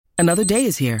Another day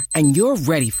is here, and you're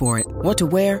ready for it. What to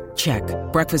wear? Check.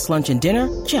 Breakfast, lunch, and dinner?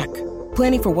 Check.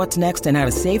 Planning for what's next and how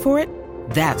to save for it?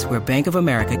 That's where Bank of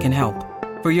America can help.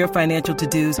 For your financial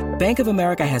to-dos, Bank of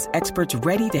America has experts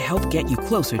ready to help get you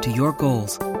closer to your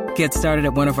goals. Get started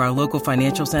at one of our local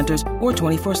financial centers or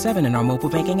 24/7 in our mobile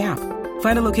banking app.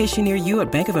 Find a location near you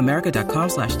at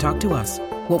bankofamerica.com/talktous.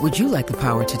 What would you like the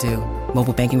power to do?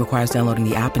 Mobile banking requires downloading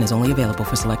the app and is only available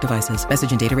for select devices.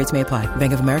 Message and data rates may apply.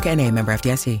 Bank of America N.A., member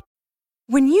FDIC.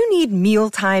 When you need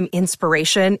mealtime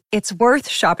inspiration, it's worth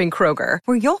shopping Kroger,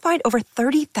 where you'll find over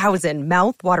 30,000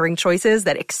 mouth-watering choices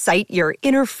that excite your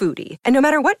inner foodie. And no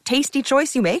matter what tasty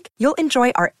choice you make, you'll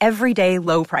enjoy our everyday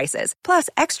low prices, plus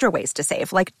extra ways to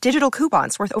save, like digital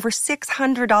coupons worth over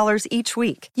 $600 each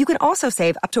week. You can also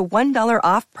save up to $1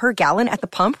 off per gallon at the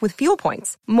pump with fuel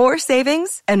points. More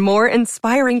savings and more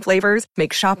inspiring flavors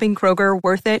make shopping Kroger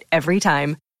worth it every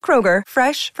time. Kroger,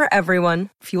 fresh for everyone.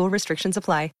 Fuel restrictions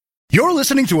apply. You're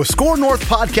listening to a Score North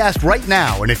podcast right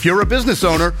now, and if you're a business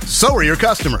owner, so are your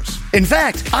customers. In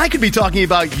fact, I could be talking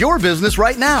about your business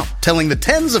right now, telling the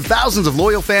tens of thousands of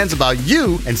loyal fans about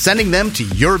you and sending them to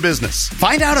your business.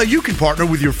 Find out how you can partner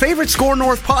with your favorite Score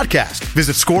North podcast.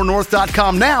 Visit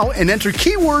scorenorth.com now and enter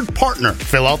keyword partner.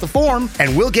 Fill out the form,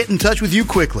 and we'll get in touch with you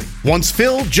quickly. Once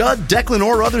Phil, Judd, Declan,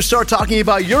 or others start talking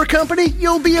about your company,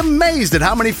 you'll be amazed at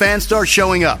how many fans start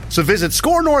showing up. So visit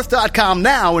scorenorth.com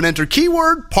now and enter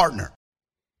keyword partner.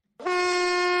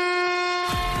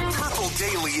 Purple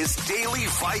Daily is daily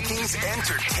Vikings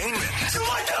entertainment. We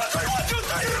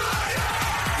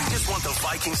just want the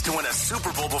Vikings to win a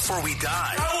Super Bowl before we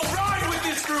die. I will ride with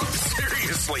this group.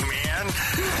 Seriously, man.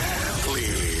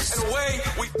 Please. And away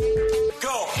we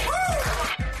go.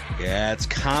 Yeah, it's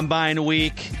Combine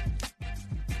Week.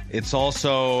 It's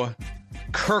also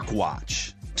Kirk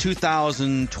Watch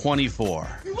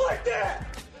 2024. You like that?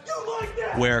 You like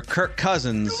that? Where Kirk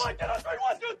Cousins... You like that? That's right.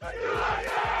 1, 2, 3. You like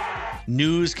that?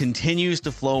 News continues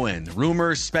to flow in.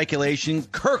 Rumors, speculation,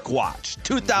 Kirk Watch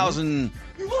 2024.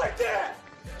 You like that?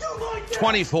 You like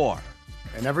that?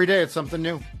 And every day it's something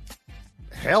new.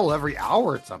 Hell, every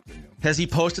hour it's something new. Has he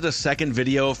posted a second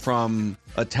video from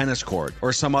a tennis court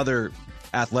or some other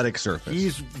athletic surface?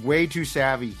 He's way too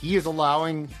savvy. He is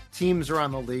allowing teams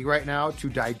around the league right now to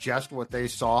digest what they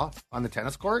saw on the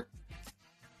tennis court.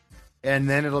 And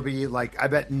then it'll be like, I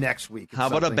bet next week. How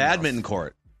about a badminton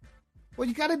court? Well,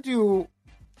 you got to do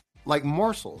like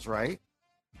morsels, right?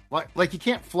 Like you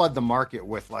can't flood the market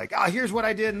with like, here's what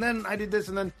I did, and then I did this,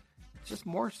 and then just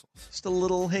morsels. Just a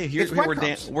little, hey, here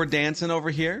we're dancing over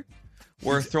here.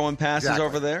 We're throwing passes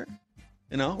over there.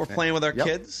 You know, we're playing with our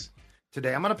kids.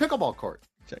 Today I'm on a pickleball court.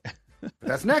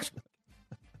 That's next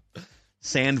week.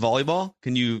 Sand volleyball?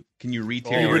 Can you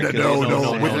re-tear your Achilles?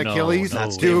 No. With an Achilles?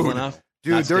 Not stable enough?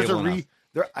 Dude, there's a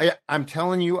I'm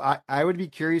telling you, I would be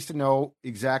curious to know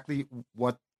exactly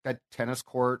what that tennis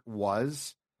court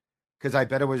was, because I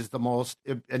bet it was the most,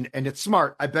 and it's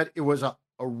smart. I bet it was a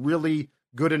really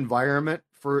good environment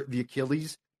for the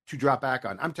Achilles to drop back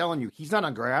on. I'm telling you, he's not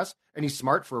on grass, and he's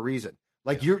smart for a reason.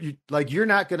 Like you're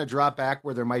not going to drop back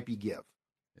where there might be give,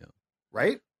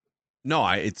 right? No,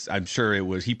 I'm sure it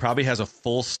was. He probably has a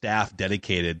full staff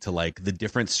dedicated to like the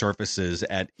different surfaces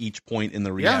at each point in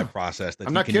the rehab process. That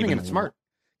I'm not kidding, and it's smart.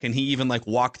 Can he even like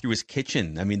walk through his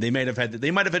kitchen? I mean, they might have had to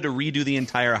redo the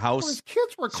entire house. Well, his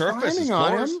kids were climbing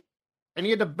on him, and he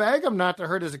had to beg him not to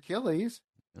hurt his Achilles.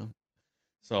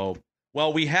 So,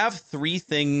 well, we have 3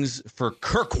 things for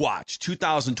Kirk Watch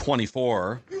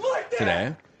 2024 today. You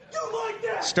like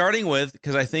that? Starting with,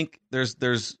 because I think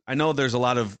I know there's a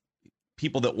lot of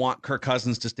people that want Kirk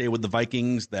Cousins to stay with the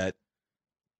Vikings that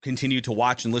continue to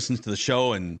watch and listen to the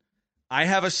show. And I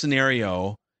have a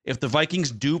scenario. If the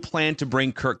Vikings do plan to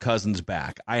bring Kirk Cousins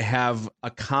back, I have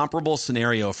a comparable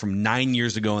scenario from 9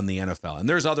 years ago in the NFL. And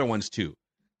there's other ones too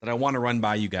that I want to run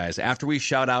by you guys after we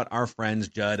shout out our friends,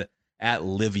 Judd at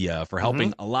Livia, for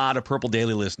helping a lot of Purple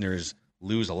Daily listeners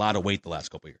lose a lot of weight the last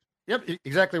couple of years. Yep,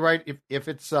 exactly right. If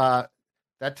it's that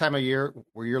time of year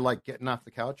where you're like getting off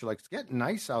the couch, you're like, it's getting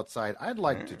nice outside, I'd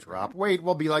like to drop weight.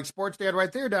 We'll be like Sports Dad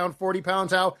right there, down 40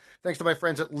 pounds. How? Thanks to my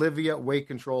friends at Livia Weight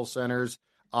Control Centers.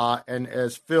 And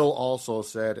as Phil also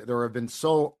said, there have been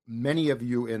so many of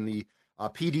you in the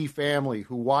PD family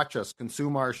who watch us,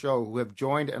 consume our show, who have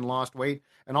joined and lost weight.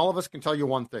 And all of us can tell you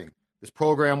one thing. This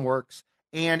program works,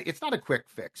 and it's not a quick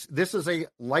fix. This is a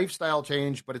lifestyle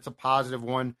change, but it's a positive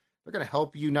one. They're going to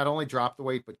help you not only drop the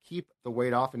weight, but keep the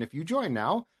weight off. And if you join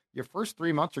now, your first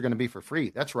 3 months are going to be for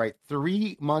free. That's right,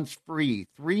 3 months free.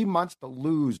 3 months to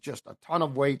lose just a ton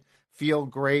of weight, feel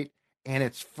great, and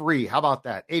it's free. How about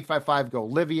that?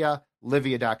 855-GO-LIVIA,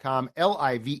 livea.com,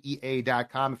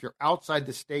 livea.com. If you're outside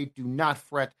the state, do not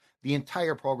fret. The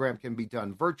entire program can be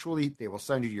done virtually. They will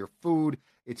send you your food.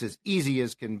 It's as easy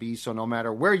as can be. So no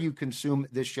matter where you consume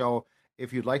this show,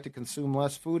 if you'd like to consume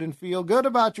less food and feel good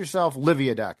about yourself,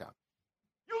 livea.com.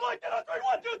 You like that? 3,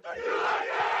 1, 2, 3. You like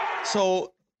that?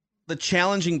 So the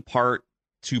challenging part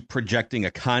to projecting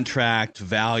a contract,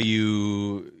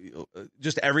 value,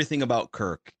 just everything about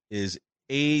Kirk is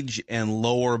age and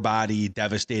lower body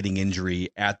devastating injury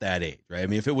at that age, right? I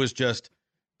mean, if it was just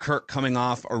Kirk coming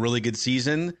off a really good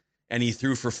season and he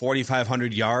threw for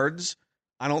 4,500 yards,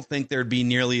 I don't think there'd be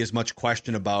nearly as much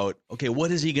question about, okay, what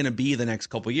is he going to be the next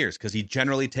couple of years? Because he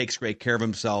generally takes great care of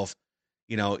himself.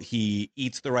 You know, he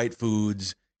eats the right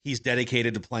foods. He's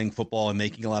dedicated to playing football and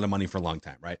making a lot of money for a long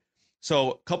time, right?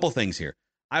 So a couple things here.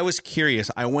 I was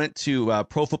curious. I went to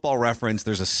Pro Football Reference.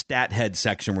 There's a stat head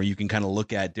section where you can kind of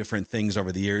look at different things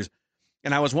over the years.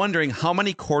 And I was wondering how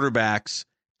many quarterbacks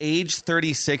age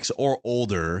 36 or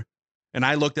older, and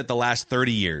I looked at the last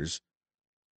 30 years,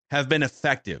 have been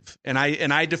effective. And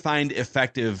I defined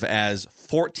effective as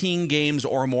 14 games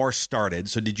or more started.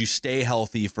 So did you stay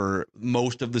healthy for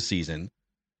most of the season?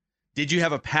 Did you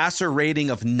have a passer rating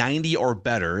of 90 or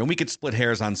better? And we could split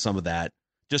hairs on some of that.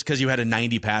 Just because you had a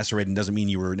 90 passer rating doesn't mean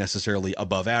you were necessarily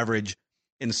above average.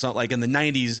 In some, like in the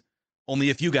 90s, only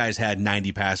a few guys had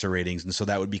 90 passer ratings, and so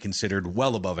that would be considered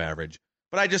well above average.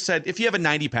 But I just said, if you have a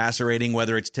 90 passer rating,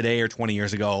 whether it's today or 20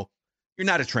 years ago, you're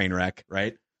not a train wreck,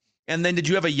 right? And then did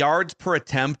you have a yards per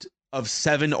attempt of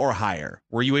 7 or higher?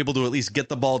 Were you able to at least get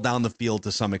the ball down the field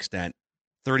to some extent,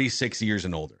 36 years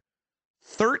and older?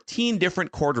 13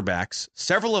 different quarterbacks,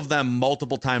 several of them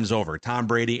multiple times over, Tom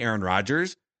Brady, Aaron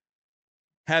Rodgers,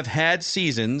 have had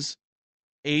seasons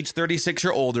age 36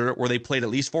 or older where they played at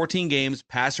least 14 games,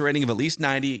 passer rating of at least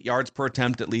 90, yards per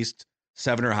attempt at least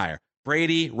 7 or higher.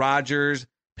 Brady, Rodgers,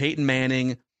 Peyton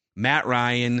Manning, Matt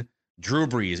Ryan, Drew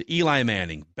Brees, Eli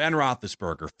Manning, Ben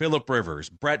Roethlisberger, Phillip Rivers,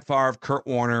 Brett Favre, Kurt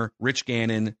Warner, Rich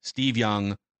Gannon, Steve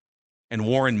Young, and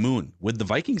Warren Moon with the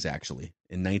Vikings, actually,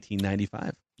 in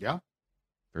 1995. Yeah.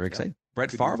 Very exciting.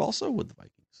 Brett Favre also with the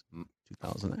Vikings,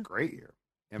 2009. Great year.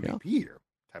 MVP year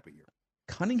type of year.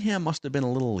 Cunningham must have been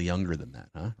a little younger than that,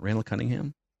 huh? Randall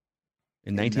Cunningham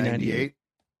in 1998.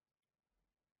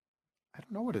 I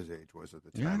don't know what his age was at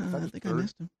the time. Yeah, I think I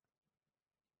missed him.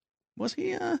 Was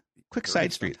he quick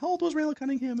side street? How old was Randall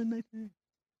Cunningham in 1998?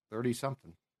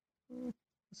 30-something. Let's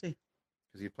see.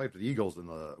 Because he played for the Eagles in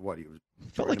the, what, he was...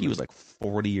 Felt like he was like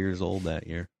 40 years old that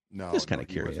year. No. Just kind of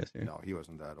curious here. No, he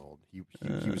wasn't that old. He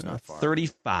was not far.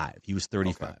 35. He was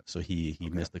 35. Okay. So he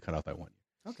missed the cutoff by 1 year.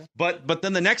 Okay. But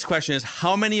then the next question is,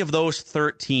 how many of those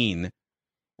 13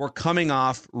 were coming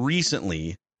off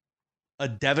recently a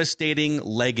devastating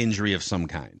leg injury of some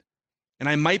kind? And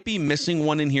I might be missing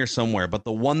one in here somewhere, but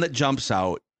the one that jumps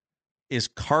out is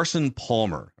Carson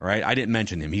Palmer, right? I didn't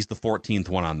mention him. He's the 14th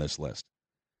one on this list.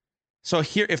 So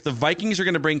here, if the Vikings are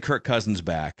going to bring Kirk Cousins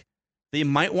back, they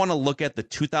might want to look at the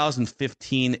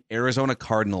 2015 Arizona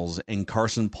Cardinals and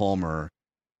Carson Palmer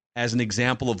as an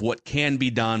example of what can be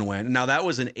done when... Now, that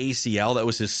was an ACL. That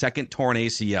was his second torn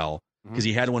ACL because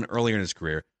he had one earlier in his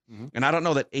career. Mm-hmm. And I don't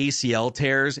know that ACL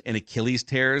tears and Achilles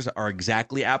tears are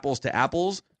exactly apples to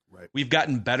apples. Right. We've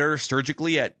gotten better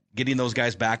surgically at getting those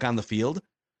guys back on the field.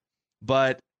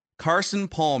 But Carson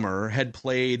Palmer had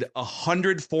played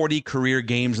 140 career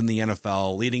games in the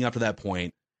NFL leading up to that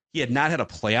point. He had not had a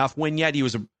playoff win yet. He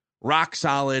was a rock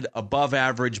solid, above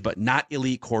average, but not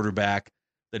elite quarterback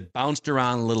that bounced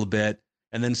around a little bit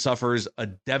and then suffers a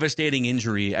devastating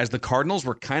injury as the Cardinals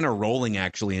were kind of rolling,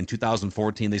 actually, in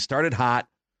 2014. They started hot.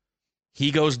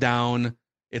 He goes down.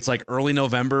 It's like early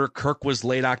November. Kirk was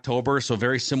late October, so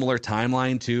very similar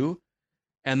timeline, too.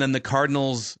 And then the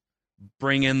Cardinals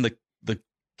bring in the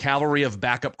cavalry of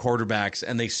backup quarterbacks,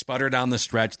 and they sputter down the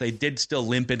stretch. They did still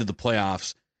limp into the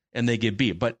playoffs, and they get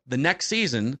beat. But the next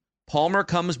season, Palmer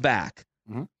comes back.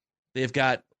 Mm-hmm. They've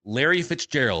got Larry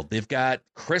Fitzgerald. They've got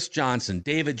Chris Johnson,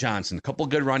 David Johnson, a couple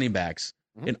good running backs,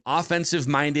 an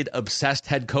offensive-minded, obsessed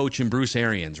head coach in Bruce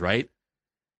Arians, right?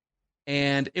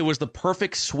 And it was the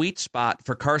perfect sweet spot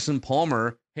for Carson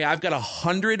Palmer. Hey, I've got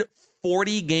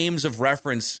 140 games of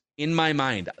reference in my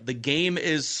mind. The game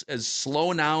is as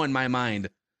slow now in my mind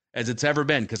as it's ever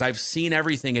been because I've seen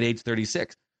everything at age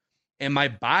 36. And my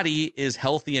body is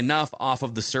healthy enough off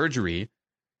of the surgery.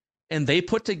 And they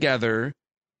put together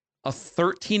a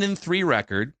 13-3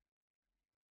 record.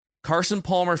 Carson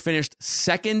Palmer finished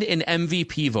second in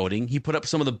MVP voting. He put up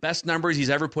some of the best numbers he's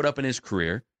ever put up in his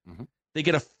career. Mm-hmm. They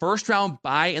get a first-round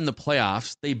bye in the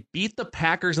playoffs. They beat the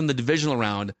Packers in the divisional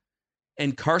round,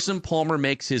 and Carson Palmer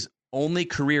makes his only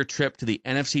career trip to the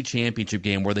NFC Championship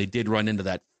game where they did run into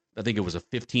that, I think it was a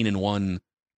 15-1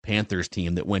 Panthers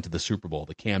team that went to the Super Bowl,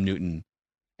 the Cam Newton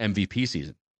MVP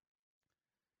season.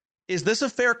 Is this a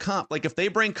fair comp? Like, if they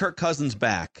bring Kirk Cousins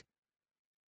back,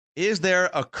 is there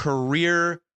a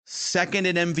career second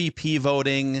in MVP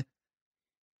voting,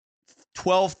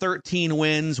 12, 13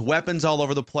 wins, weapons all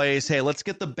over the place? Hey, let's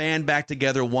get the band back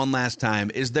together one last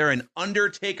time. Is there an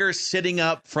Undertaker sitting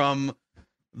up from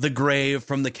the grave,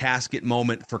 from the casket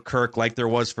moment for Kirk like there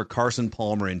was for Carson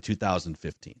Palmer in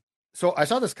 2015? So I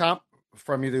saw this comp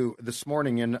from you this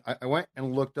morning, and I went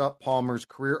and looked up Palmer's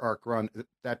career arc run at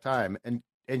that time. And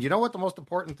you know what the most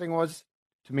important thing was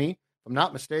to me? If I'm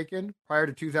not mistaken, prior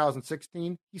to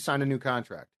 2016, he signed a new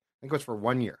contract. I think it was for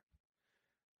 1 year.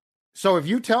 So if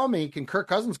you tell me, can Kirk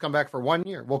Cousins come back for 1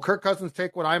 year? Will Kirk Cousins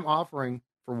take what I'm offering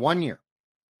for 1 year?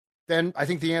 Then I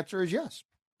think the answer is yes.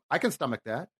 I can stomach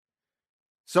that.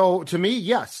 So to me,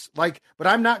 yes. But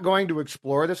I'm not going to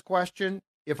explore this question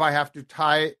if I have to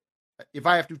tie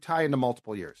into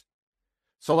multiple years.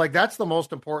 So that's the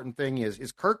most important thing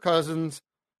is Kirk Cousins,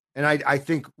 and I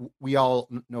think we all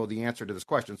know the answer to this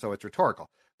question, so it's rhetorical.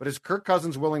 But is Kirk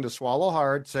Cousins willing to swallow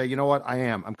hard, say, you know what,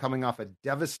 I'm coming off a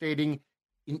devastating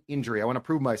injury. I want to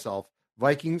prove myself.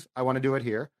 Vikings, I want to do it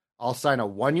here. I'll sign a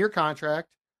 1 year contract,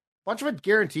 bunch of it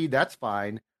guaranteed, that's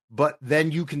fine, but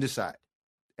then you can decide.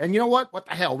 And you know what? What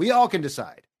the hell? We all can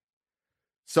decide.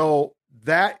 So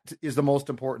that is the most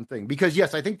important thing. Because,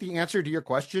 yes, I think the answer to your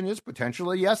question is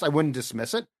potentially yes. I wouldn't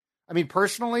dismiss it. I mean,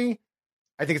 personally,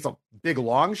 I think it's a big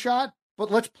long shot,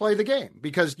 but let's play the game.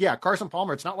 Because, yeah, Carson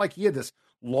Palmer, it's not like he had this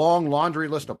long laundry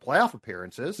list of playoff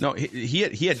appearances. No, he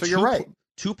had so you're right.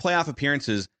 Two playoff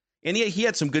appearances, and he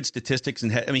had some good statistics.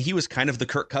 And he was kind of the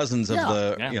Kirk Cousins of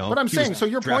the, you know. But I'm saying, so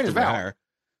your point is valid.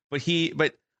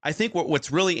 But I think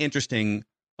what's really interesting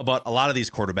about a lot of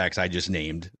these quarterbacks I just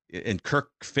named, and Kirk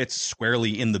fits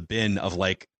squarely in the bin of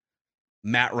like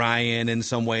Matt Ryan in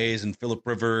some ways and Phillip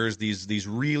Rivers, these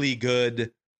really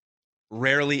good,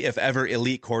 rarely if ever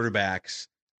elite quarterbacks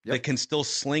that can still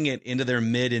sling it into their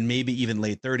mid and maybe even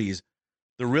late 30s.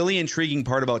 The really intriguing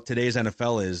part about today's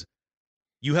NFL is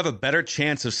you have a better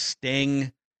chance of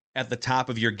staying at the top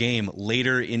of your game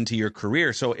later into your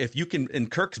career. So if you can, and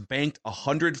Kirk's banked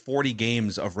 140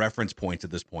 games of reference points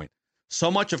at this point. So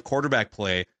much of quarterback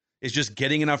play is just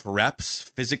getting enough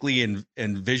reps physically and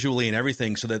visually and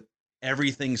everything so that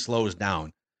everything slows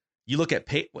down. You look at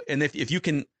and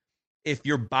if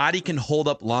your body can hold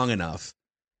up long enough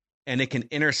and it can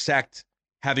intersect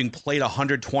having played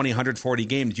 120, 140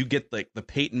 games, you get like the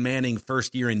Peyton Manning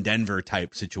first year in Denver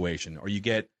type situation, or you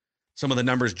get some of the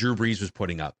numbers Drew Brees was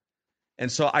putting up.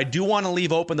 And so I do want to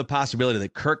leave open the possibility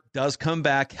that Kirk does come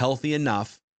back healthy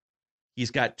enough.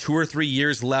 He's got 2 or 3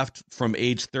 years left from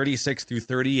age 36 through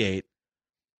 38,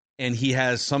 and he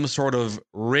has some sort of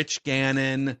Rich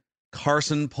Gannon,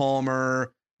 Carson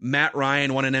Palmer, Matt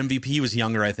Ryan won an MVP. He was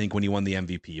younger, I think, when he won the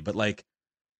MVP. But,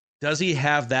 does he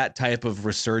have that type of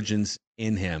resurgence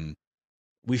in him?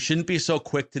 We shouldn't be so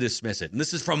quick to dismiss it. And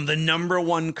this is from the number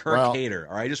one Kirk hater.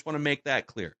 All right, I just want to make that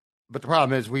clear. But the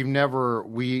problem is with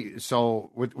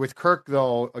Kirk,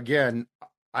 though, again,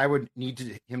 I would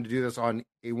need him to do this on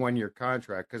a 1 year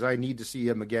contract because I need to see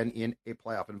him again in a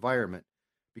playoff environment.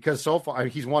 Because so far,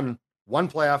 he's won one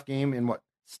playoff game in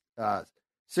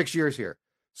 6 years here.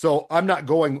 So I'm not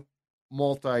going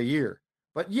multi-year.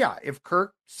 But yeah, if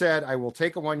Kirk said, I will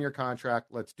take a 1 year contract,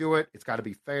 let's do it. It's got to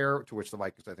be fair, to which the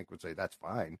Vikings, I think, would say that's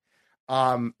fine.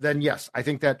 Then yes, I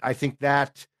think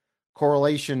that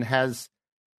correlation has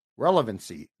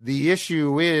relevancy. The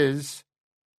issue is,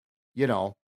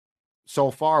 so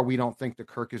far we don't think that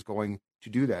Kirk is going to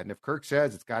do that. And if Kirk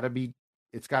says it's got to be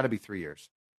 3 years,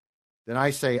 then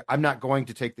I say I'm not going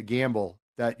to take the gamble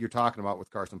that you're talking about with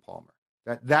Carson Palmer.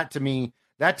 That to me,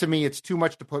 it's too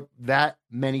much to put that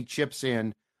many chips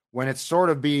in when it's sort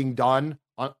of being done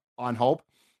on hope.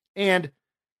 And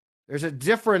there's a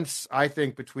difference, I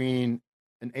think, between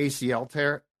an ACL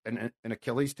tear and an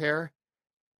Achilles tear.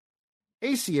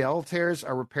 ACL tears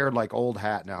are repaired like old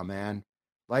hat now, man.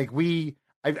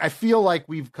 I feel like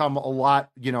we've come a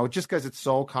lot, just because it's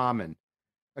so common.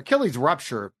 Achilles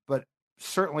rupture, but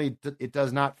certainly it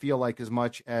does not feel like as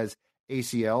much as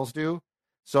ACLs do.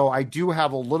 So I do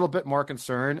have a little bit more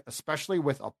concern, especially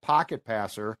with a pocket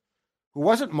passer who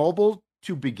wasn't mobile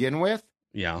to begin with.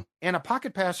 Yeah. And a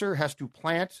pocket passer has to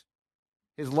plant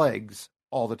his legs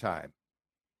all the time.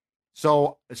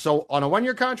 So on a 1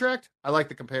 year contract, I like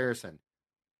the comparison.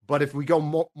 But if we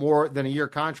go more than a year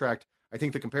contract, I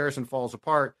think the comparison falls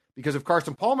apart, because if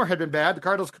Carson Palmer had been bad, the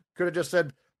Cardinals could have just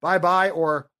said bye-bye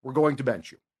or we're going to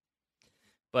bench you.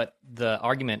 But the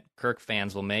argument Kirk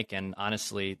fans will make, and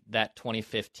honestly, that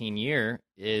 2015 year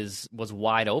was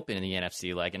wide open in the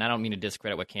NFC. And I don't mean to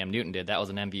discredit what Cam Newton did. That was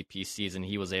an MVP season.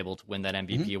 He was able to win that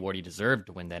MVP award. He deserved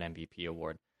to win that MVP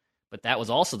award. But that was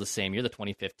also the same year, the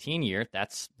 2015 year.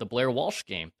 That's the Blair Walsh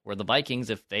game, where the Vikings,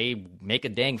 if they make a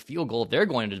dang field goal, they're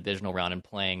going to the divisional round and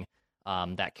playing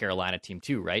that Carolina team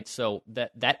too, right? So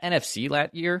that NFC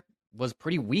that year was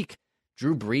pretty weak.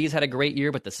 Drew Brees had a great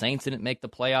year, but the Saints didn't make the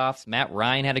playoffs. Matt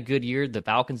Ryan had a good year. The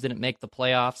Falcons didn't make the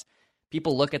playoffs.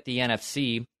 People look at the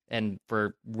NFC, and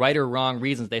for right or wrong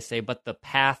reasons, they say, but the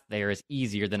path there is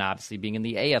easier than obviously being in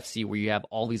the AFC, where you have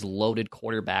all these loaded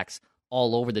quarterbacks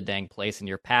all over the dang place, and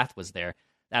your path was there.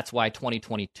 That's why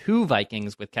 2022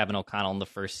 Vikings with Kevin O'Connell in the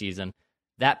first season,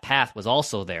 that path was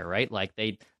also there, right?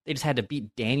 They just had to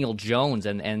beat Daniel Jones,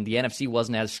 and the NFC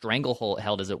wasn't as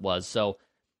stranglehold as it was. So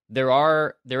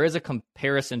there is a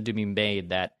comparison to be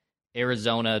made that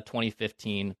Arizona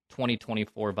 2015,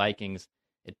 2024 Vikings,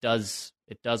 it does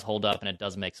hold up, and it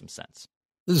does make some sense.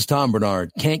 This is Tom Bernard.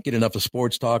 Can't get enough of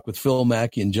sports talk with Phil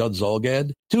Mackey and Judd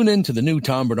Zolgad? Tune in to the new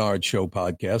Tom Bernard Show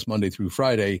podcast Monday through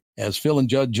Friday as Phil and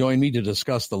Judd join me to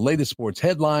discuss the latest sports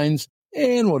headlines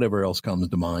and whatever else comes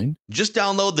to mind. Just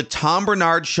download the Tom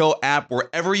Bernard Show app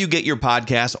wherever you get your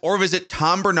podcasts, or visit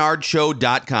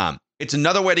tombernardshow.com. It's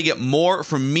another way to get more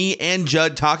from me and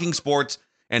Judd talking sports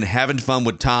and having fun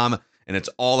with Tom, and it's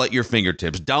all at your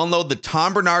fingertips. Download the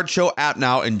Tom Bernard Show app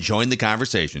now and join the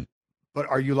conversation. But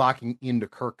are you locking into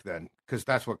Kirk then? Because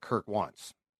that's what Kirk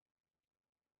wants.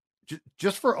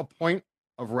 Just for a point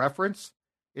of reference,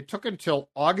 it took until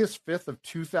August 5th of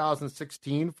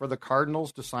 2016 for the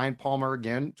Cardinals to sign Palmer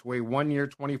again to a one-year,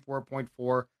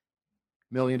 $24.4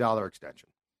 million extension.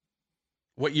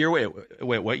 What year? Wait,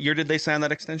 what year did they sign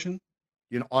that extension?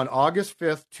 On August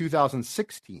 5th,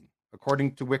 2016,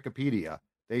 according to Wikipedia,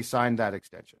 they signed that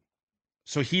extension.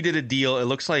 So he did a deal. It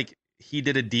looks like he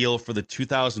did a deal for the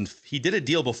 2000. He did a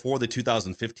deal before the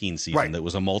 2015 season. Right. That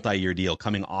was a multi-year deal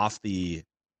coming off the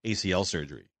ACL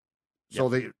surgery. So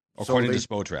according to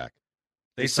Spotrac,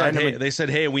 they said,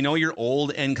 hey, we know you're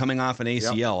old and coming off an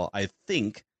ACL, I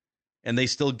think, and they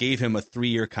still gave him a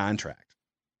 3-year contract.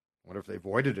 What if they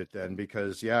voided it then?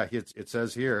 Because it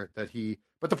says here that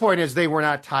but the point is they were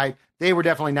not tied. They were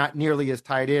definitely not nearly as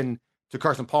tied in to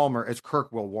Carson Palmer as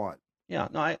Kirk will want. Yeah,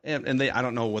 no, I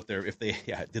don't know what did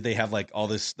they have all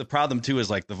this? The problem too is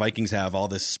the Vikings have all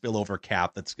this spillover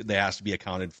cap that has to be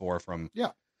accounted for from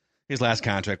his last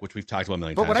contract, which we've talked about a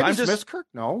million times. But would I dismiss Kirk?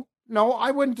 No,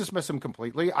 I wouldn't dismiss him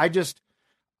completely. I just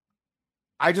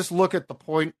look at the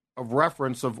point of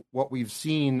reference of what we've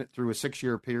seen through a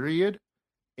 6-year period.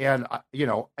 And,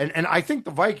 and I think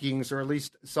the Vikings, or at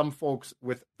least some folks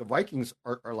with the Vikings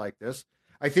are like this.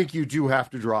 I think you do have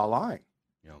to draw a line.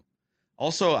 Yeah.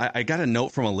 Also, I got a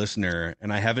note from a listener,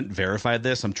 and I haven't verified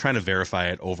this. I'm trying to verify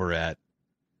it over at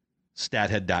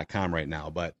stathead.com right now,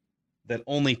 but that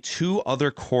only 2 other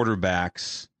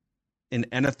quarterbacks in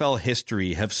NFL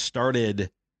history have started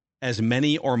as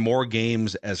many or more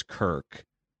games as Kirk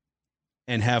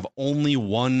and have only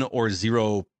 1 or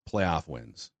 0 playoff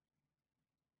wins.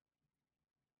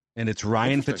 And it's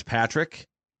Ryan Fitzpatrick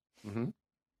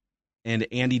and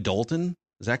Andy Dalton.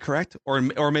 Is that correct? Or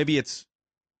maybe it's,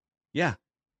 I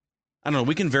don't know.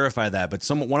 We can verify that, but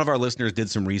one of our listeners did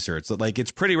some research. So,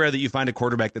 it's pretty rare that you find a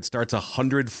quarterback that starts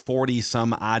 140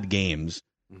 some odd games,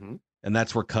 and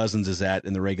that's where Cousins is at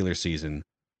in the regular season,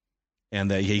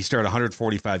 and that he started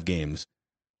 145 games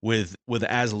with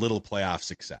as little playoff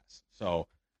success. So,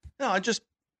 no, it's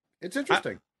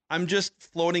interesting. I'm just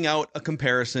floating out a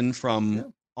comparison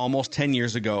from almost 10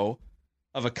 years ago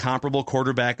of a comparable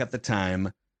quarterback at the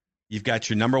time. You've got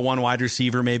your number 1 wide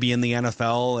receiver maybe in the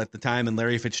NFL at the time in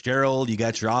Larry Fitzgerald. You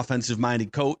got your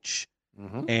offensive-minded coach.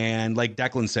 And like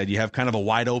Declan said, you have kind of a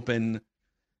wide-open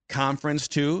conference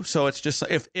too. So it's just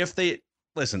if they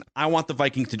 – listen, I want the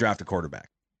Vikings to draft a quarterback.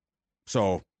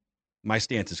 So my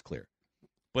stance is clear.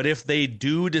 But if they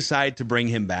do decide to bring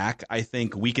him back, I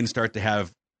think we can start to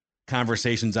have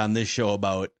conversations on this show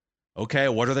about, okay,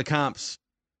 what are the comps?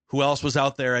 Who else was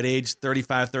out there at age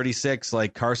 35, 36?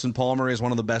 Carson Palmer is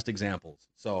one of the best examples.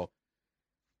 So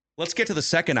let's get to the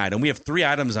second item. We have 3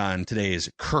 items on today's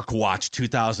Kirk Watch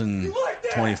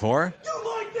 2024. You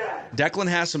like that? Declan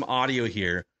has some audio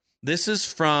here. This is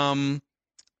from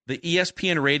the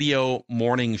ESPN Radio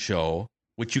morning show,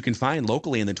 which you can find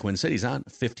locally in the Twin Cities on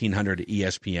 1500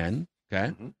 ESPN.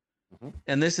 Okay.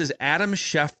 And this is Adam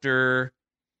Schefter.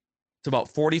 It's about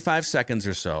 45 seconds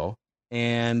or so.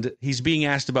 And he's being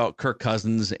asked about Kirk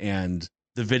Cousins and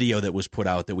the video that was put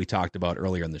out that we talked about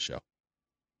earlier in the show.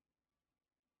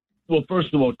 Well,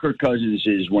 first of all, Kirk Cousins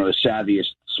is one of the savviest,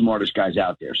 smartest guys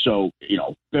out there. So,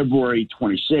 February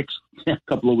 26th, a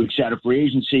couple of weeks out of free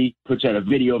agency, puts out a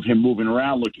video of him moving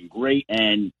around looking great.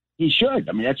 And he should.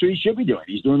 I mean, that's what he should be doing.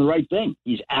 He's doing the right thing.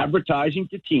 He's advertising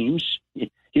to teams.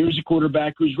 Here's a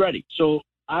quarterback who's ready. So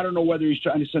I don't know whether he's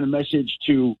trying to send a message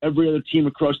to every other team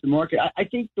across the market. I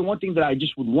think the one thing that I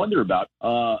just would wonder about,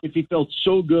 if he felt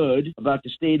so good about the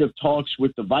state of talks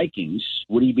with the Vikings,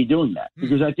 would he be doing that?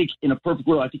 Because I think in a perfect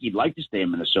world, I think he'd like to stay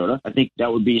in Minnesota. I think that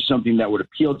would be something that would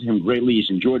appeal to him greatly. He's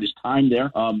enjoyed his time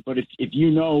there. But if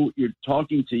you're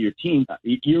talking to your team,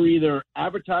 you're either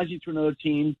advertising to another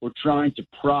team or trying to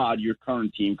prod your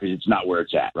current team because it's not where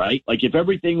it's at, right? Like if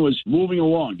everything was moving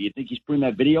along, do you think he's putting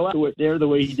that video out there the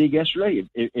way he did yesterday?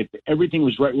 If everything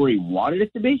was right where he wanted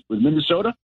it to be with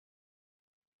Minnesota?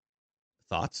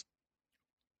 Thoughts?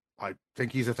 I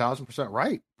think he's 1,000%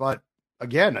 right. But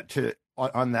again,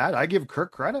 on that, I give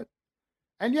Kirk credit.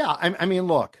 And yeah, I mean,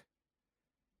 look,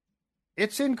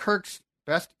 it's in Kirk's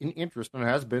best interest, and it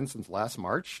has been since last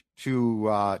March,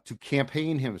 to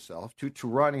campaign himself, to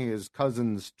run his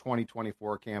cousin's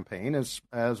 2024 campaign as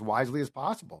wisely as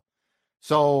possible.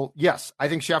 So yes, I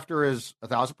think Schefter is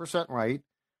 1,000% right.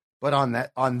 But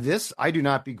on this, I do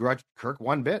not begrudge Kirk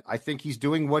one bit. I think he's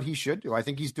doing what he should do. I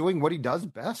think he's doing what he does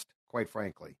best, quite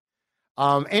frankly.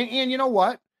 And you know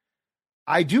what?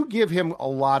 I do give him a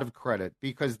lot of credit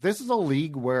because this is a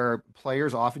league where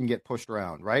players often get pushed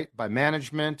around, right? By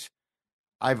management.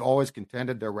 I've always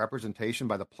contended their representation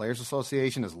by the Players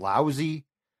Association is lousy.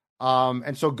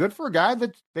 And so good for a guy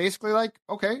that's basically like,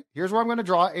 okay, here's where I'm going to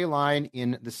draw a line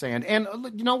in the sand. And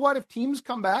you know what? If teams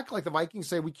come back, like the Vikings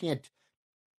say, we can't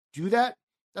do that,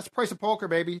 that's the price of poker,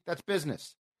 baby. That's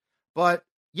business. But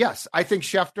yes, I think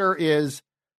Schefter is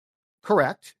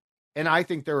correct. And I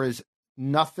think there is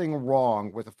nothing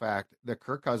wrong with the fact that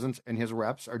Kirk Cousins and his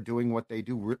reps are doing what they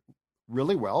do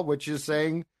really well, which is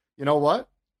saying, you know what?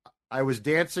 I was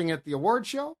dancing at the award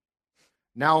show.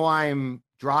 Now I'm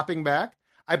dropping back.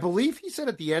 I believe he said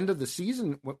at the end of the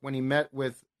season when he met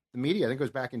with the media, I think it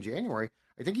was back in January,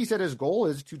 I think he said his goal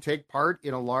is to take part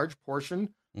in a large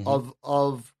portion of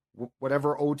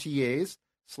whatever OTAs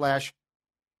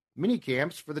 / mini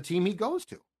camps for the team he goes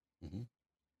to.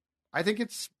 I think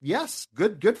it's, yes,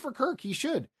 good for Kirk. He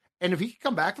should. And if he can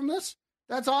come back from this,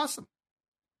 that's awesome.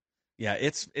 Yeah,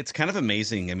 it's kind of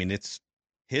amazing. I mean,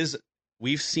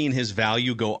 we've seen his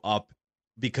value go up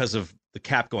because of the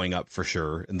cap going up for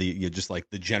sure. And just like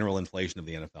the general inflation of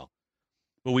the NFL.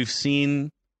 But we've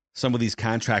seen some of these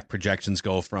contract projections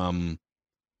go from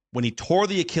when he tore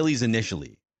the Achilles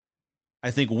initially. I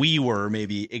think we were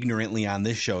maybe ignorantly on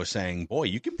this show saying, boy,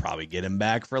 you could probably get him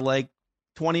back for like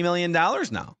 $20 million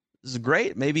now. This is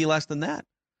great. Maybe less than that.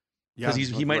 Because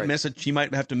he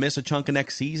might have to miss a chunk of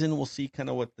next season. We'll see kind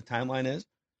of what the timeline is.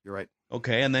 You're right.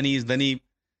 Okay. And then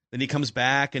he comes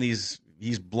back and he's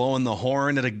blowing the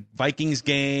horn at a Vikings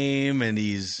game and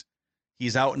he's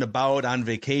out and about on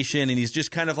vacation and he's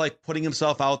just kind of like putting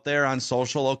himself out there on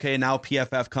social. Okay. Now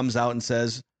PFF comes out and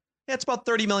says, yeah, it's about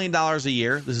 $30 million a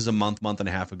year. This is a month and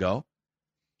a half ago.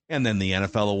 And then the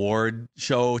NFL award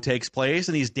show takes place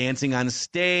and he's dancing on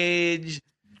stage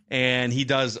and he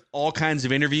does all kinds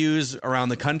of interviews around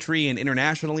the country and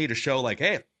internationally to show like,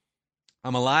 hey,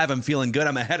 I'm alive. I'm feeling good.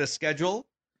 I'm ahead of schedule.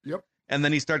 Yep. And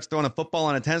then he starts throwing a football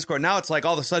on a tennis court. Now it's like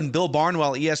all of a sudden Bill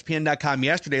Barnwell, ESPN.com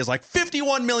yesterday is like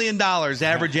 $51 million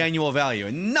average annual value.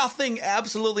 And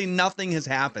absolutely nothing has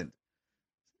happened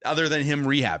other than him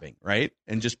rehabbing, right?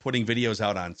 And just putting videos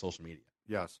out on social media.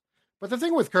 Yes. But the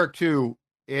thing with Kirk, too,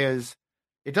 is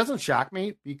it doesn't shock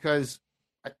me because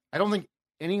I don't think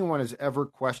anyone has ever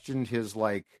questioned his,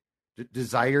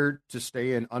 desire to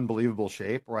stay in unbelievable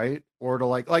shape, right? Or to,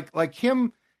 like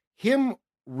him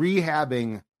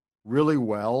rehabbing really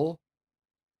well,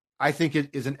 I think it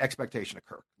is an expectation of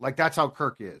Kirk. Like, that's how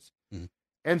Kirk is. Mm-hmm.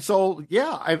 And so,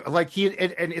 yeah,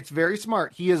 and it's very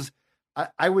smart. He is...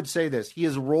 I would say this. He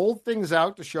has rolled things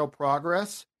out to show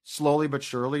progress slowly but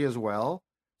surely as well.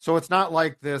 So it's not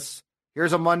like this,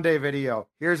 here's a Monday video,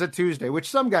 here's a Tuesday, which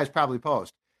some guys probably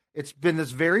post. It's been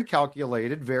this very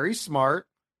calculated, very smart.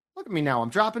 Look at me now. I'm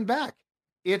dropping back.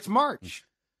 It's March.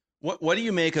 What do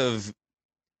you make of,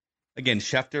 again,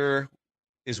 Schefter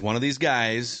is one of these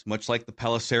guys, much like the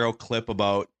Pelissero clip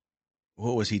about,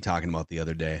 what was he talking about the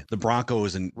other day? The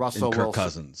Broncos and Kirk Wilson.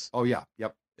 Cousins. Oh, yeah.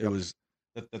 Yep. It was...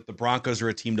 The Broncos are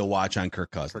a team to watch on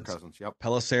Kirk Cousins. Kirk Cousins, yep.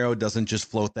 Pelissero doesn't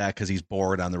just float that because he's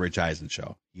bored on the Rich Eisen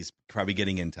show. He's probably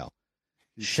getting intel.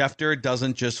 Schefter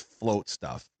doesn't just float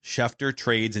stuff. Schefter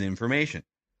trades in information.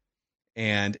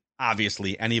 And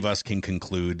obviously, any of us can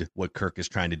conclude what Kirk is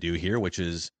trying to do here, which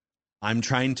is I'm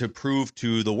trying to prove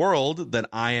to the world that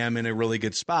I am in a really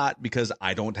good spot because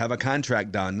I don't have a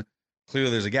contract done.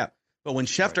 Clearly there's a gap. But when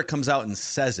Schefter comes out and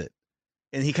says it,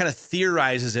 and he kind of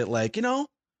theorizes it like,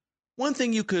 one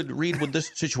thing you could read with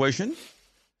this situation,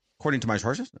 according to my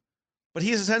sources, but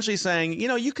he's essentially saying,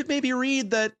 you could maybe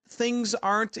read that things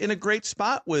aren't in a great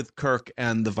spot with Kirk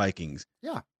and the Vikings.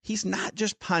 Yeah. He's not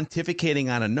just pontificating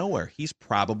out of nowhere. He's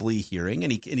probably hearing,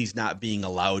 and he's not being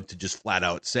allowed to just flat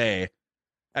out say,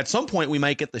 at some point we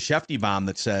might get the Shefty bomb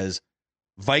that says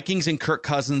Vikings and Kirk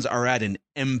Cousins are at an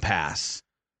impasse.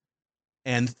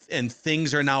 And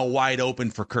things are now wide open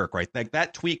for Kirk, right? Like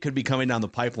that tweet could be coming down the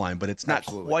pipeline, but it's not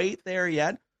quite there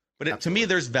yet. But to me,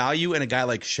 there's value in a guy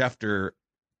like Schefter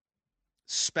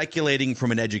speculating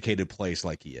from an educated place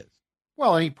like he is.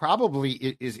 Well, and he probably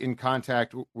is in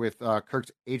contact with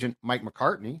Kirk's agent, Mike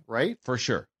McCartney, right? For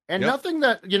sure. And nothing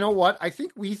that, I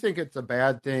think we think it's a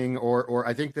bad thing, or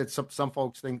I think that some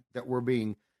folks think that we're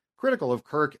being critical of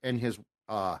Kirk and his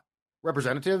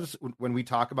representatives when we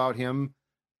talk about him,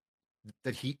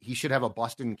 that he should have a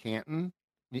Boston Canton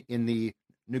in the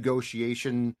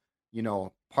negotiation,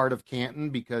 part of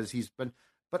Canton because he's been,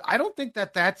 but I don't think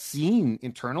that that's seen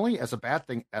internally as a bad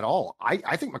thing at all.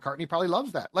 I think McCartney probably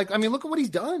loves that. Look at what he's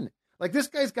done. Like this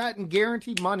guy's gotten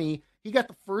guaranteed money. He got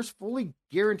the first fully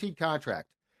guaranteed contract.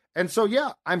 And so,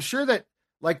 I'm sure that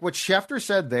like what Schefter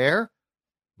said there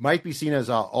might be seen as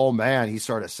oh man, he's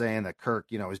sort of saying that Kirk,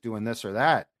 is doing this or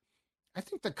that. I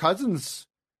think the Cousins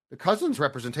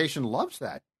representation loves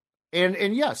that.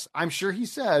 And yes, I'm sure he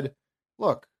said,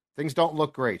 look, things don't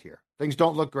look great here. Things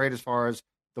don't look great as far as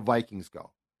the Vikings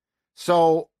go.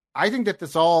 So I think that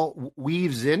this all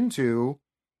weaves into,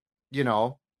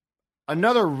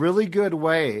 another really good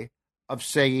way of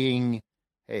saying,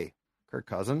 hey, Kirk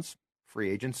Cousins, free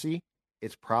agency,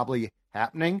 it's probably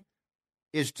happening,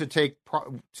 is to take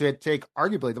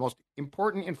arguably the most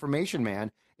important information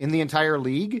man in the entire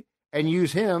league and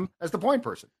use him as the point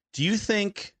person. Do you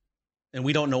think, and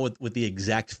we don't know what the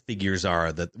exact figures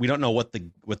are, that we don't know what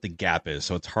the gap is,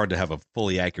 so it's hard to have a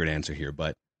fully accurate answer here,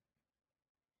 but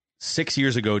 6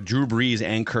 years ago, Drew Brees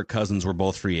and Kirk Cousins were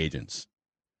both free agents.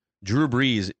 Drew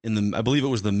Brees, I believe it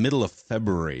was the middle of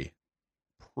February,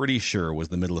 pretty sure it was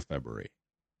the middle of February,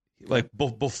 like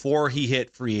before he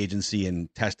hit free agency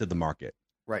and tested the market.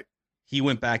 Right. He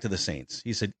went back to the Saints.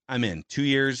 He said, I'm in 2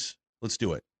 years. Let's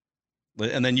do it.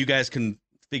 And then you guys can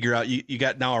figure out, you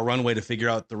got now a runway to figure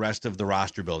out the rest of the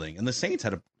roster building. And the Saints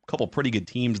had a couple pretty good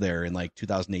teams there in like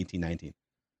 2018-19.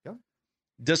 Yeah.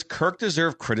 Does Kirk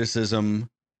deserve criticism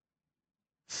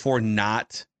for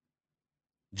not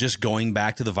just going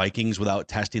back to the Vikings without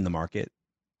testing the market?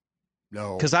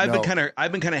 No. Because I've been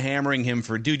kind of hammering him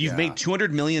for, dude, you've made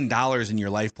 $200 million in your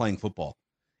life playing football.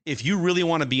 If you really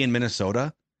want to be in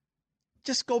Minnesota,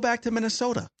 just go back to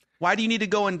Minnesota. Why do you need to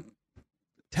go and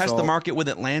test the market with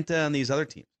Atlanta and these other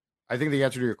teams? I think the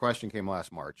answer to your question came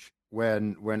last March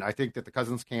when I think that the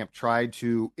Cousins camp tried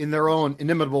to, in their own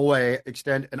inimitable way,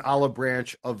 extend an olive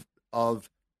branch of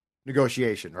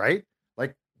negotiation, right?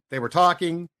 Like they were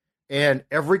talking, and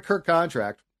every Kirk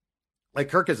contract, like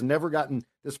Kirk has never gotten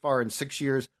this far in 6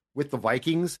 years with the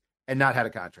Vikings and not had a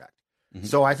contract. Mm-hmm.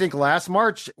 So I think last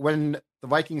March when the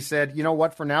Vikings said, you know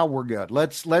what, for now we're good.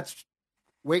 Let's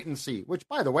wait and see, which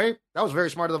by the way, that was very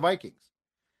smart of the Vikings.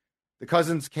 The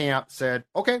Cousins camp said,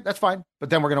 okay, that's fine, but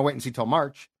then we're going to wait and see till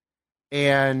March.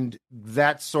 And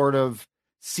that sort of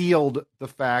sealed the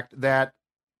fact that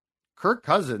Kirk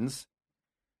Cousins,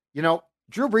 Drew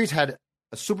Brees had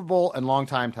a Super Bowl and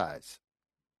longtime ties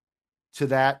to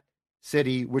that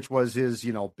city, which was his,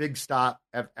 big stop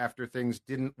after things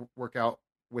didn't work out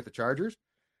with the Chargers.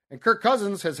 And Kirk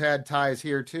Cousins has had ties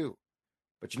here too.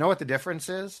 But you know what the difference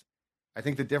is? I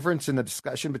think the difference in the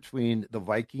discussion between the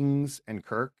Vikings and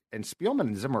Kirk, and Spielman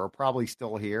and Zimmer are probably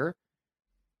still here,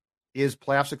 is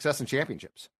playoff success and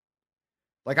championships.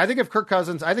 Like, I think if Kirk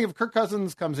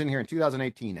Cousins comes in here in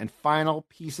 2018 and final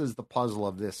pieces the puzzle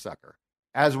of this sucker,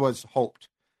 as was hoped,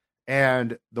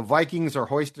 and the Vikings are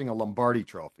hoisting a Lombardi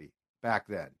trophy back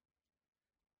then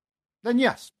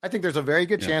yes, I think there's a very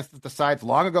good chance that the sides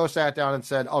long ago sat down and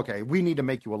said, okay, we need to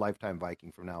make you a lifetime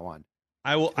Viking from now on.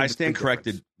 I stand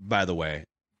corrected, by the way.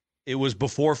 It was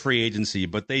before free agency,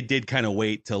 but they did kind of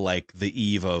wait till like the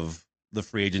eve of the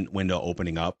free agent window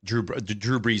opening up. Drew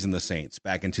Brees and the Saints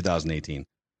back in 2018.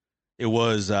 It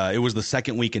was the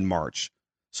second week in March.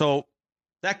 So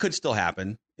that could still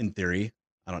happen in theory.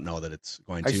 I don't know that it's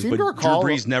going to. But Drew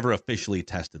Brees never officially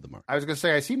tested the market. I was going to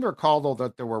say, I seem to recall, though,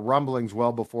 that there were rumblings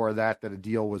well before that a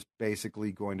deal was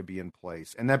basically going to be in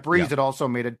place. And that Brees had also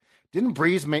made it. Didn't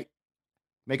Brees make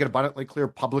it abundantly clear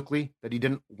publicly that he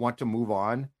didn't want to move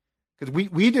on? because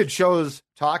we did shows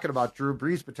talking about Drew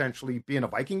Brees potentially being a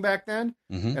Viking back then.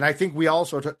 Mm-hmm. And I think we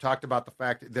also talked about the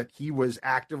fact that he was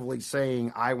actively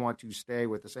saying, I want to stay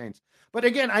with the Saints. But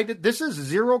again, this is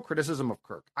zero criticism of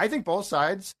Kirk. I think both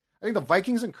sides, I think the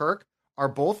Vikings and Kirk are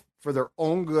both for their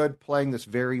own good playing this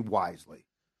very wisely.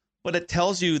 But it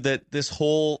tells you that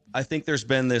I think there's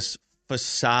been this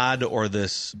facade or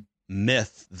this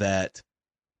myth that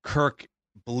Kirk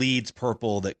bleeds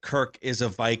purple, that Kirk is a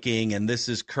Viking and this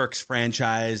is Kirk's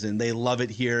franchise and they love it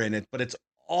here, but it's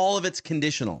all of it's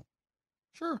conditional.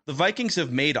 Sure. The Vikings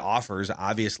have made offers,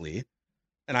 obviously,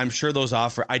 and I'm sure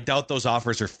I doubt those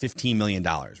offers are $15 million,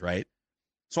 right?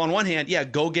 So on one hand, yeah,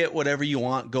 go get whatever you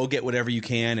want, go get whatever you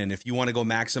can, and if you want to go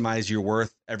maximize your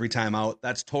worth every time out,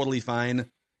 that's totally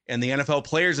fine. And the NFL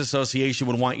Players Association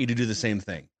would want you to do the same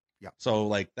thing. Yeah.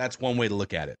 So that's one way to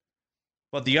look at it.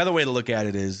 But the other way to look at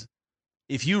it is,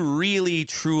 if you really,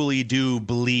 truly do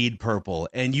bleed purple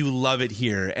and you love it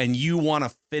here and you want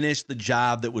to finish the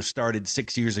job that was started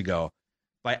 6 years ago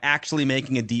by actually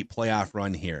making a deep playoff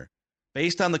run here,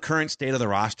 based on the current state of the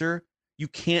roster, you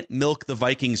can't milk the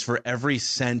Vikings for every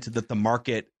cent that the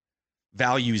market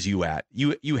values you at.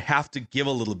 You have to give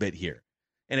a little bit here.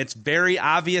 And it's very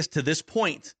obvious to this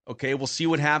point, okay? We'll see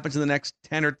what happens in the next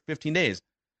 10 or 15 days.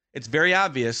 It's very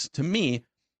obvious to me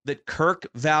that Kirk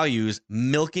values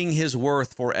milking his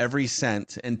worth for every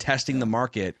cent and testing the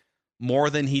market more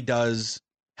than he does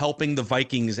helping the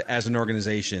Vikings as an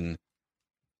organization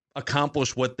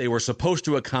accomplish what they were supposed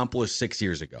to accomplish 6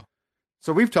 years ago.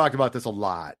 So we've talked about this a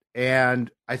lot, and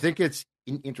I think it's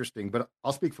interesting, but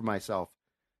I'll speak for myself.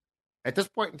 At this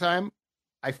point in time,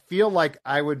 I feel like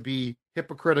I would be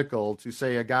hypocritical to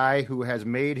say a guy who has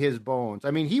made his bones. I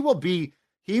mean, he will be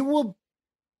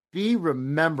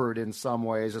remembered in some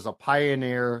ways as a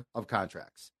pioneer of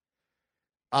contracts.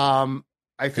 I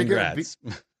think Congrats. it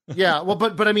would be, yeah, well,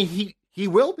 but I mean, he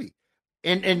will be.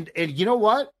 And you know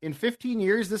what? In 15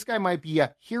 years, this guy might be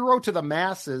a hero to the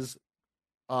masses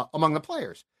among the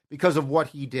players because of what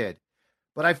he did.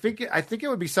 But I think it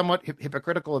would be somewhat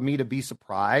hypocritical of me to be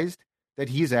surprised that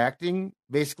he's acting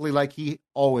basically like he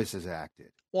always has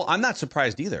acted. Well, I'm not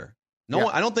surprised either. No, Yeah.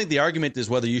 I don't think the argument is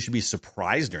whether you should be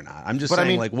surprised or not. I'm just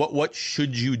saying, what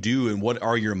should you do and what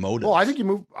are your motives? Well, I think you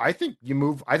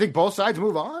move. I think both sides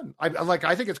move on.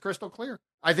 I think it's crystal clear.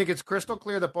 I think it's crystal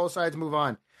clear that both sides move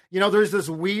on. You know, there's this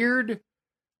weird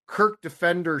Kirk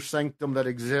defender sanctum that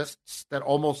exists that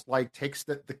almost takes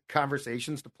the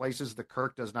conversations to places that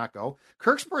Kirk does not go.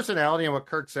 Kirk's personality and what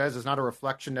Kirk says is not a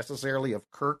reflection necessarily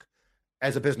of Kirk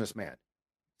as a businessman.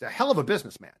 He's a hell of a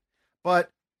businessman.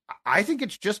 But I think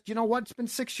it's just, you know what? It's been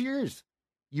 6 years.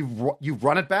 You've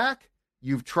run it back.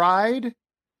 You've tried.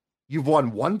 You've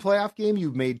won one playoff game.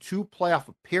 You've made 2 playoff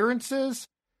appearances.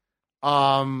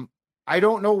 I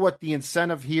don't know what the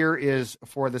incentive here is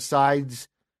for the sides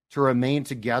to remain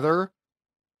together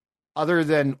other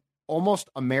than almost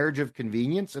a marriage of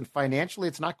convenience. And financially,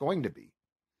 it's not going to be.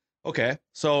 Okay,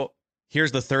 so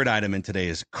here's the third item in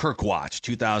today's Kirk Watch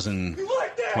 2024.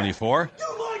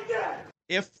 You like that?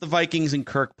 If the Vikings and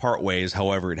Kirk part ways,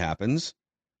 however it happens,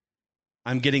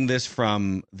 I'm getting this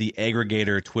from the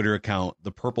aggregator Twitter account,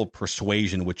 The Purple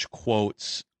Persuasion, which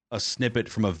quotes a snippet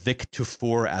from a Vic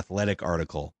Tafur Athletic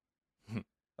article.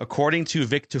 According to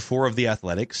Vic Tafur of The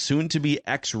Athletic, soon-to-be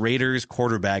ex-Raiders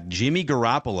quarterback Jimmy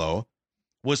Garoppolo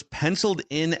was penciled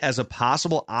in as a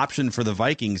possible option for the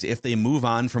Vikings if they move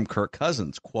on from Kirk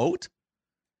Cousins. Quote,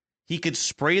 he could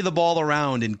spray the ball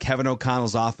around in Kevin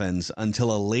O'Connell's offense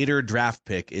until a later draft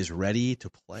pick is ready to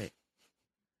play.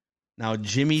 Now,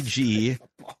 Jimmy G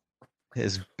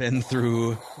has been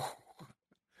through...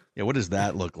 Yeah, what does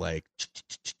that look like?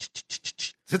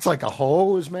 It's like a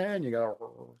hose, man. You got.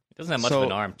 It doesn't have much of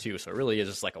an arm, too, so it really is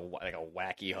just like a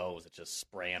wacky hose. It's just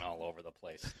spraying all over the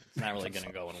place. It's not really going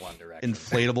to go in one direction.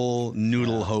 Inflatable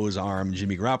noodle hose arm,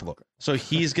 Jimmy Garoppolo. So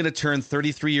he's going to turn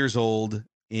 33 years old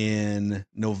in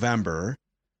November.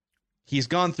 He's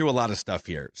gone through a lot of stuff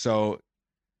here. So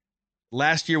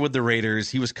last year with the Raiders,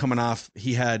 he was coming off.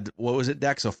 He had, what was it,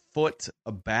 Dex? A foot,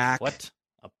 a back. What?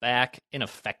 A back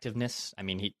ineffectiveness. I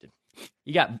mean, he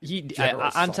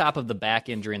on top of the back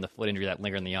injury and the foot injury that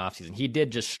lingered in the offseason, he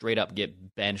did just straight up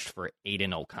get benched for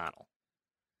Aiden O'Connell.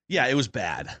 Yeah, it was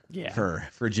bad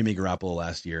for Jimmy Garoppolo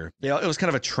last year. It was kind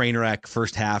of a train wreck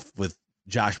first half with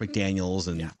Josh McDaniels,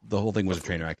 and the whole thing was a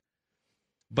train wreck.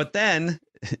 But then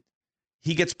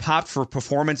he gets popped for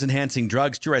performance-enhancing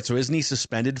drugs, too, right? So isn't he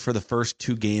suspended for the first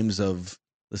 2 games of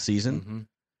the season? Mm-hmm.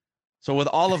 So with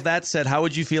all of that said, how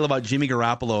would you feel about Jimmy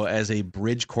Garoppolo as a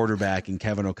bridge quarterback in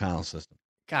Kevin O'Connell's system?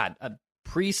 God,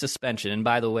 pre-suspension, and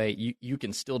by the way, you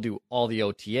can still do all the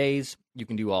OTAs, you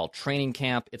can do all training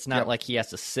camp. It's not like he has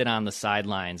to sit on the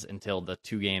sidelines until the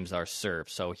 2 games are served.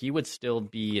 So he would still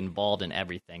be involved in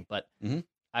everything. But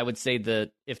I would say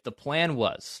that if the plan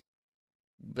was,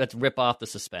 let's rip off the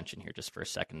suspension here just for a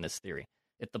second in this theory.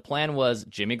 If the plan was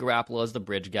Jimmy Garoppolo as the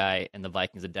bridge guy and the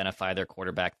Vikings identify their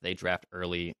quarterback they draft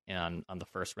early on the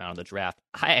first round of the draft,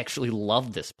 I actually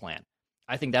love this plan.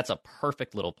 I think that's a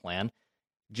perfect little plan.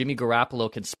 Jimmy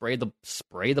Garoppolo can spray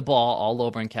the ball all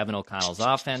over in Kevin O'Connell's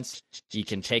offense. He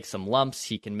can take some lumps.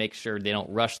 He can make sure they don't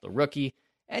rush the rookie.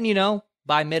 And,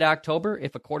 by mid-October,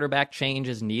 if a quarterback change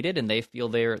is needed and they feel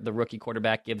the rookie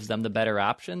quarterback gives them the better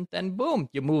option, then boom,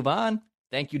 you move on.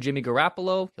 Thank you, Jimmy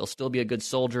Garoppolo. He'll still be a good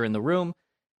soldier in the room.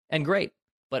 And great.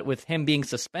 But with him being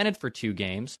suspended for 2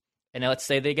 games, and let's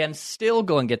say they again still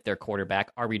go and get their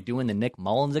quarterback, are we doing the Nick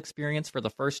Mullins experience for the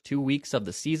first 2 weeks of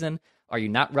the season? Are you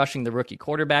not rushing the rookie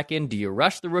quarterback in? Do you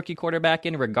rush the rookie quarterback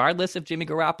in regardless if Jimmy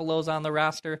Garoppolo's on the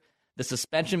roster? The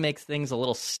suspension makes things a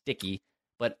little sticky,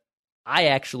 but I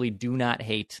actually do not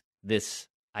hate this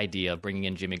idea of bringing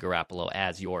in Jimmy Garoppolo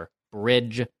as your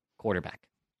bridge quarterback.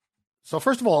 So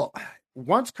first of all,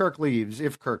 once Kirk leaves,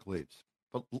 if Kirk leaves,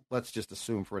 but let's just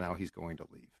assume for now he's going to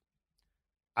leave,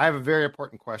 I have a very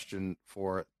important question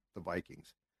for the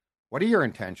Vikings. What are your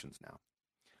intentions now?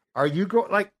 Are you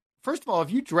first of all,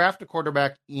 if you draft a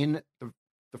quarterback in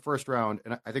the first round,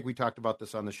 and I think we talked about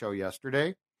this on the show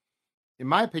yesterday, in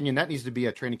my opinion, that needs to be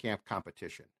a training camp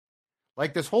competition.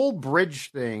 Like this whole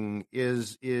bridge thing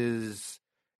is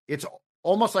it's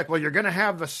almost like, well, you're going to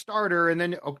have the starter, and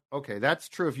then, okay, that's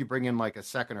true if you bring in like a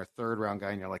second or third round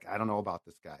guy, and you're like, I don't know about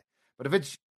this guy. But if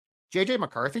it's J.J.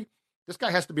 McCarthy, this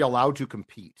guy has to be allowed to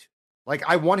compete. Like,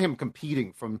 I want him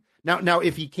competing from now.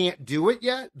 If he can't do it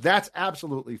yet, that's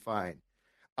absolutely fine.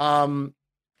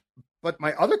 But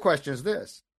my other question is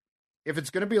this: if it's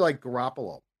going to be like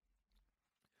Garoppolo,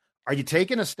 are you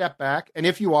taking a step back? And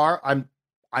if you are,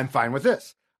 I'm fine with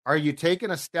this. Are you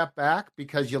taking a step back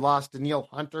because you lost Danielle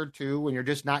Hunter too, and you're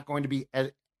just not going to be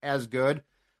as good?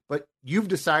 But you've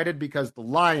decided because the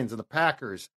Lions and the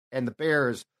Packers and the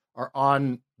Bears are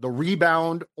on the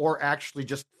rebound or actually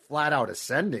just flat out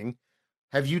ascending,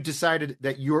 have you decided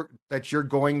that you're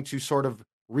going to sort of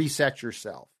reset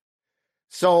yourself?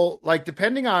 So, like,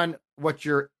 depending on what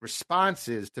your response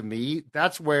is to me,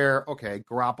 that's where, okay,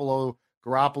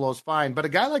 Garoppolo's fine. But a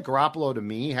guy like Garoppolo, to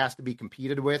me, has to be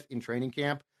competed with in training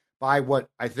camp by what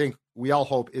I think we all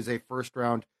hope is a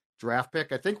first-round draft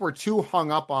pick. I think we're too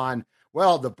hung up on,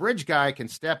 well, the bridge guy can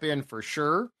step in for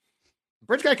sure. The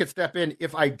bridge guy could step in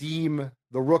if I deem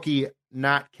the rookie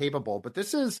not capable. But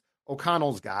this is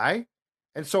O'Connell's guy.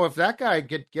 And so if that guy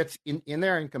gets in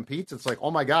there and competes, it's like,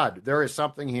 oh, my God, there is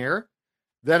something here.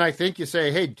 Then I think you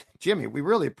say, hey, Jimmy, we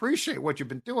really appreciate what you've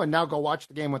been doing. Now go watch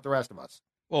the game with the rest of us.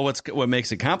 Well, what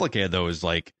makes it complicated, though, is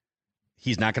like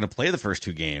he's not going to play the first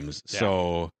 2 games. Yeah.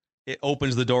 So it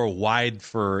opens the door wide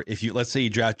for let's say you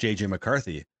draft J.J.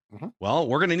 McCarthy. Mm-hmm. Well,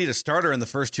 we're going to need a starter in the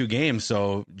first 2 games.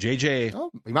 So J.J.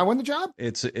 he might win the job.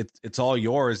 It's all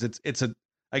yours.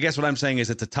 I guess what I'm saying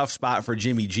is it's a tough spot for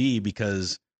Jimmy G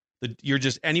because you're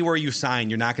just anywhere you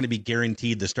sign, you're not going to be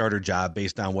guaranteed the starter job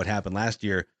based on what happened last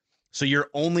year. So you're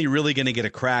only really going to get a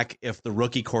crack if the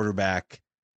rookie quarterback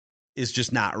is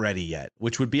just not ready yet,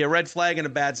 which would be a red flag and a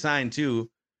bad sign too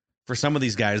for some of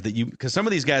these guys because some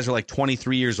of these guys are like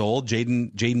 23 years old.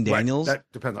 Jaden Daniels. Right. That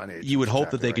depends on age. You would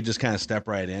hope that they could just kind of step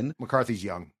right in. McCarthy's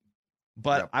young.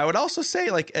 But I would also say,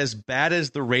 like, as bad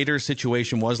as the Raiders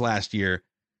situation was last year,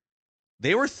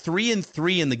 they were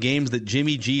 3-3 in the games that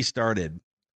Jimmy G started.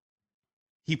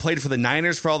 He played for the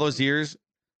Niners for all those years.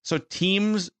 So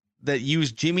teams that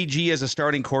use Jimmy G as a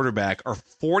starting quarterback are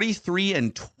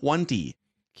 43-20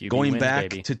 going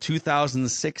back to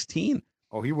 2016.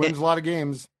 Oh, he wins a lot of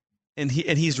games, and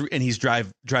he's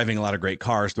driving a lot of great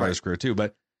cars throughout his career too.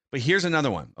 But here's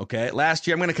another one. Okay, last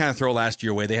year I'm going to kind of throw last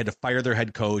year away. They had to fire their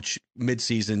head coach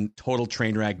midseason, total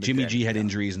train wreck. Jimmy G had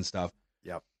injuries and stuff.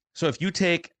 Yep. So if you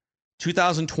take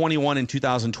 2021 and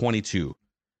 2022.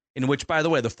 In which, by the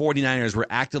way, the 49ers were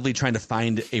actively trying to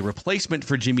find a replacement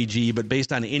for Jimmy G, but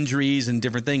based on injuries and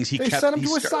different things, they sent him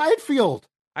to a side field.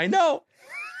 I know.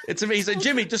 It's amazing. He said,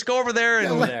 Jimmy, just go over there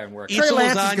and work. Trey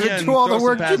Lance is going to do all the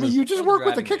work. Jimmy, you just work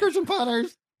with the kickers and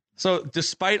punters. So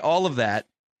despite all of that,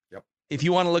 if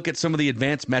you want to look at some of the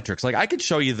advanced metrics, like I could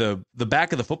show you the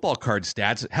back of the football card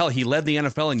stats. Hell, he led the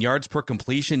NFL in yards per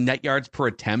completion, net yards per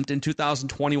attempt in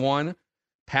 2021,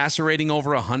 passer rating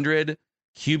over 100,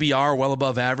 QBR well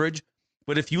above average.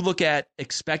 But if you look at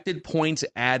expected points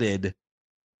added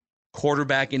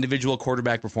individual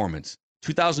quarterback performance,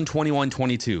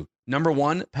 2021-22, number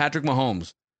 1, Patrick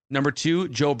Mahomes, Number 2,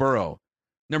 Joe Burrow.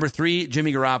 Number 3,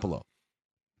 Jimmy Garoppolo.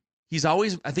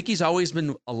 I think he's always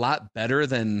been a lot better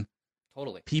than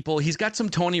people. He's got some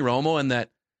Tony Romo in that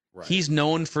he's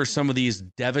known for some of these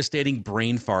devastating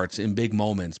brain farts in big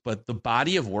moments, but the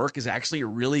body of work is actually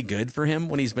really good for him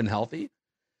when he's been healthy.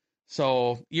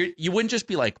 So you wouldn't just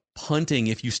be like punting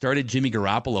if you started Jimmy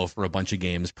Garoppolo for a bunch of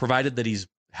games, provided that he's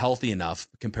healthy enough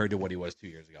compared to what he was 2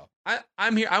 years ago.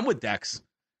 I'm with Dex.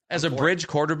 As a bridge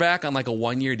quarterback on like a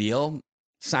 1-year deal,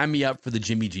 sign me up for the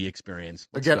Jimmy G experience.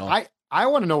 Again, I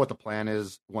want to know what the plan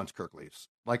is once Kirk leaves.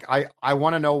 Like I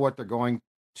want to know what they're going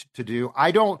to do.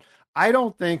 I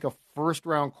don't think a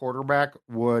first-round quarterback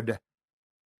would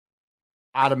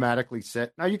automatically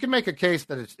sit. Now, you can make a case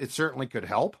that it certainly could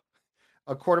help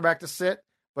a quarterback to sit,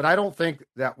 but I don't think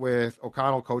that with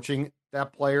O'Connell coaching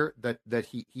that player that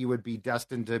he would be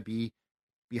destined to be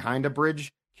behind a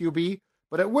bridge QB.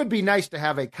 But it would be nice to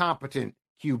have a competent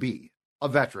QB, a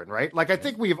veteran, right? Like I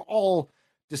think we've all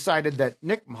decided that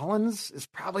Nick Mullins is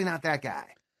probably not that guy.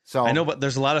 So I know, but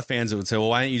there's a lot of fans that would say, well,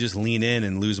 why don't you just lean in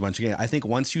and lose a bunch of games? I think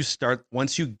once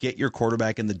you get your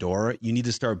quarterback in the door, you need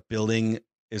to start building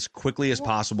as quickly as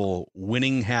possible,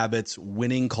 winning habits,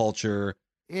 winning culture.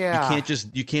 Yeah.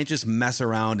 You can't just mess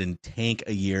around and tank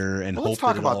a year and hope. Let's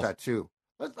talk about that too.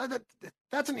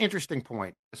 That's an interesting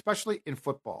point, especially in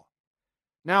football.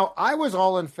 Now, I was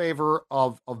all in favor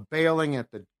of bailing at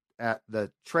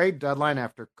the trade deadline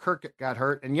after Kirk got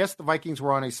hurt. And yes, the Vikings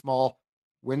were on a small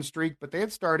win streak, but they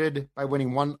had started by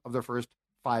winning one of their first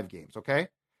 5 games, okay?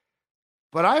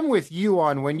 But I'm with you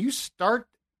on when you start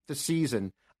the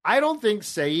season, I don't think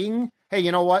saying, hey,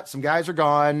 you know what, some guys are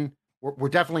gone. We're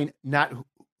definitely not,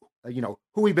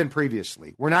 who we've been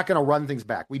previously. We're not going to run things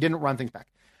back. We didn't run things back.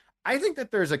 I think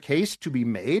that there's a case to be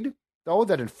made, though,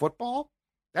 that in football,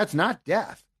 that's not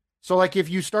death. So, like, if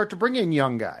you start to bring in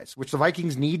young guys, which the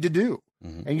Vikings need to do,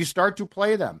 and you start to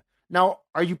play them. Now,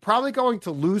 are you probably going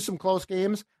to lose some close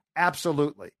games?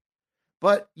 Absolutely.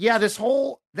 But, yeah, that's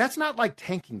not like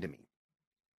tanking to me.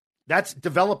 That's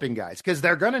developing guys because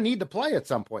they're going to need to play at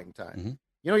some point in time.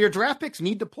 Mm-hmm. Your draft picks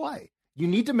need to play. You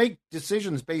need to make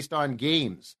decisions based on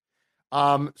games.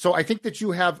 So I think that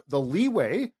you have the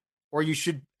leeway, or you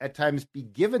should at times be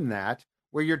given that,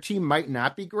 where your team might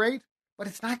not be great, but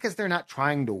it's not because they're not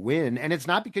trying to win, and it's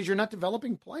not because you're not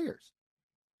developing players.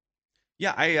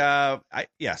 Yeah,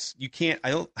 yes, you can't.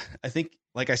 I think,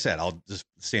 like I said, I'll just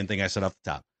same thing I said off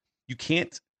the top. You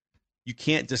can't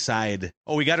decide,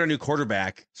 oh, we got our new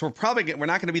quarterback, so we're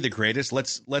not going to be the greatest.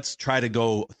 Let's try to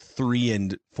go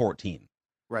 3-14.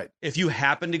 Right. If you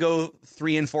happen to go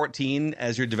 3-14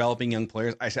 as you're developing young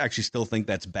players, I actually still think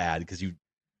that's bad because you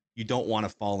don't want to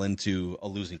fall into a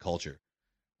losing culture.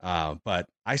 But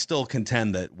I still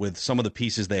contend that with some of the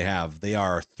pieces they have, they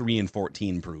are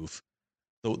 3-14 proof.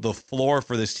 The floor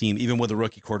for this team, even with a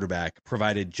rookie quarterback,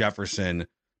 provided Jefferson,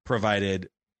 provided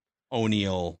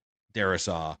O'Neal,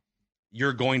 Darisaw,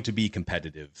 you're going to be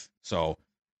competitive. So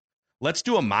let's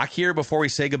do a mock here before we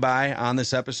say goodbye on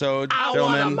this episode. I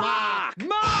want a mock!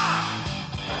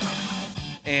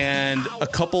 And a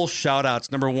couple shout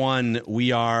outs. Number one,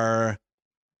 we're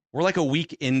like a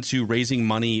week into raising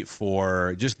money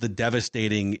for just the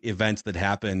devastating events that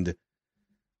happened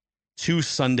 2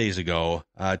 Sundays ago.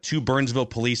 2 Burnsville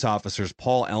police officers,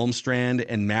 Paul Elmstrand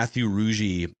and Matthew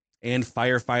Ruggie, and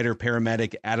firefighter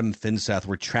paramedic Adam Finseth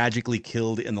were tragically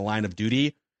killed in the line of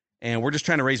duty. And we're just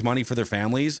trying to raise money for their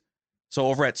families. So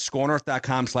over at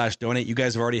scorenorth.com/donate, you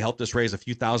guys have already helped us raise a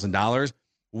few $1,000s.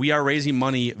 We are raising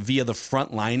money via the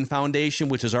Frontline Foundation,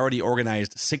 which has already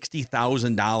organized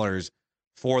 $60,000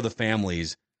 for the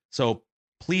families. So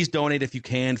please donate if you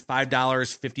can, $5,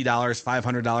 $50,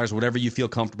 $500, whatever you feel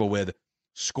comfortable with.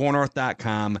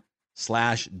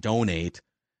 scorenorth.com/donate.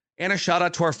 And a shout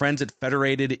out to our friends at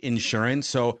Federated Insurance.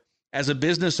 So as a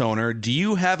business owner, do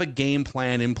you have a game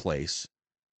plan in place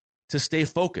to stay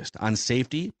focused on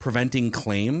safety, preventing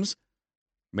claims?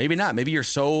 Maybe not. Maybe you're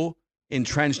so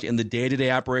entrenched in the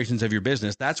day-to-day operations of your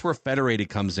business. That's where Federated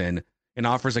comes in and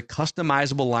offers a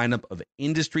customizable lineup of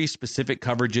industry-specific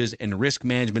coverages and risk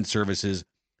management services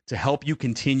to help you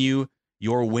continue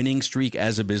your winning streak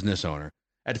as a business owner.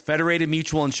 At Federated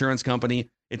Mutual Insurance Company,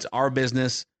 it's our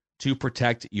business to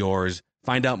protect yours.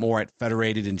 Find out more at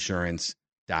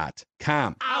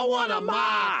federatedinsurance.com. I want a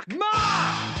mock!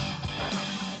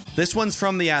 This one's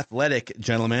from The Athletic,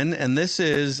 gentlemen, and this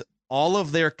is all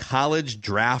of their college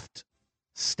draft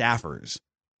staffers,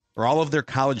 or all of their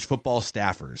college football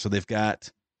staffers. So they've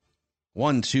got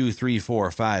 1, 2, 3,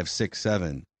 4, 5, 6,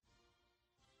 7,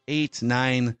 8,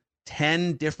 9,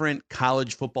 10 different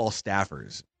college football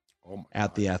staffers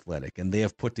at The Athletic, and they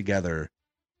have put together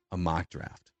a mock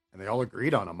draft. And they all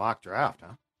agreed on a mock draft,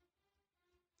 huh?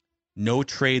 No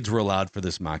trades were allowed for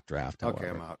this mock draft. Okay,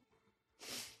 however. I'm out.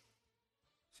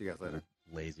 See you guys later.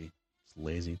 Lazy. It's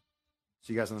lazy.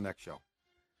 See you guys on the next show.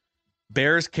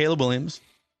 Bears, Caleb Williams.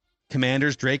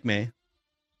 Commanders, Drake May.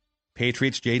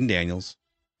 Patriots, Jaden Daniels.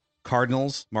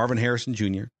 Cardinals, Marvin Harrison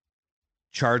Jr.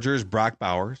 Chargers, Brock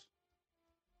Bowers.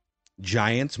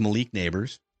 Giants, Malik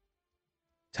Neighbors.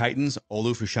 Titans,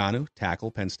 Olu Fushanu,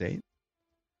 tackle, Penn State.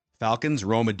 Falcons,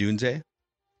 Roma Dunze.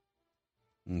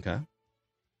 Okay.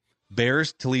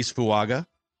 Bears, Talise Fuaga,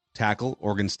 tackle,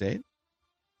 Oregon State.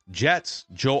 Jets,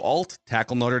 Joe Alt,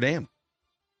 tackle, Notre Dame.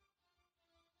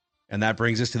 And that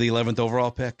brings us to the 11th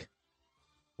overall pick,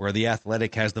 where the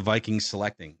Athletic has the Vikings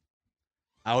selecting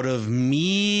out of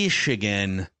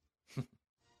Michigan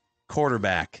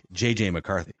quarterback J.J.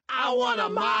 McCarthy. I want a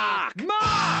mock.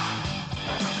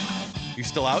 You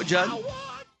still out, Judd?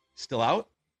 Still out?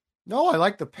 No, I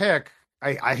like the pick.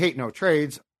 I hate no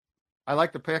trades. I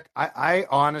like the pick. I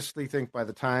honestly think by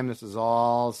the time this is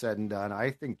all said and done,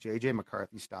 I think J.J.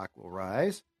 McCarthy's stock will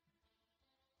rise.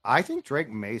 I think Drake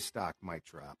May's stock might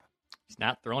drop. He's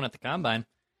not throwing at the combine.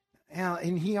 Yeah,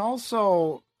 and he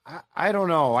also, I don't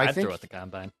know. I'd think throw at the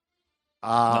combine. No,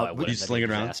 I Would you wouldn't. sling it That'd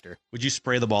be around? faster. Would you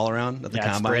spray the ball around at the Yeah,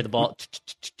 I'd combine? spray the ball.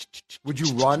 Would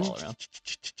you run Ball around.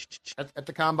 at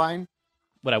the combine?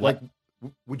 Would I what?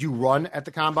 Would you run at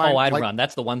the combine? Oh, I'd run.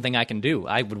 That's the one thing I can do.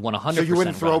 I would 100% So you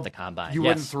wouldn't run throw at the combine. You Yes.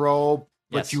 wouldn't throw,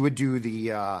 but Yes. you would do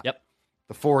the Yep.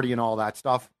 the 40 and all that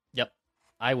stuff. Yep.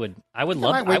 I would I love.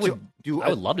 might I wait would to do. I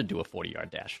would love to do a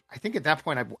 40-yard dash. I think at that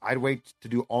point I'd wait to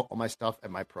do all my stuff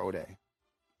at my pro day.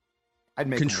 I'd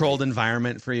make Controlled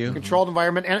environment for you. controlled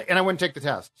environment, and I wouldn't take the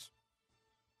tests.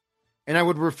 And I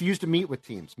would refuse to meet with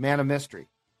teams. Man of mystery.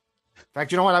 In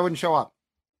fact, you know what? I wouldn't show up.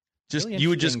 Just Really you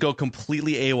would just interesting. go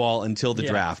completely AWOL until the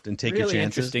Yeah. draft and take Really your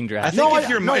chances. interesting draft. I think No, if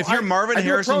you're Marvin I do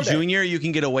a Harrison pro day. Jr., you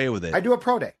can get away with it. I do a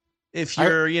pro day. If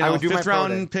you're I would do my fifth pro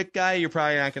day. round pick guy, you're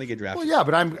probably not going to get drafted. Well, yeah,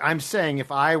 but I'm saying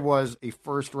if I was a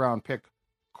first round pick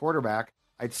quarterback,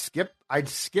 I'd skip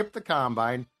the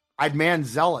combine. I'd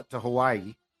Manziel it to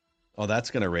Hawaii. Oh,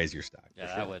 that's going to raise your stock.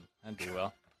 Yeah, that would. I'd do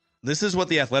well. This is what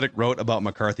the Athletic wrote about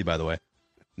McCarthy, by the way.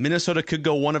 Minnesota could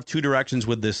go one of two directions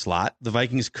with this slot. The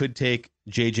Vikings could take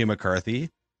J.J.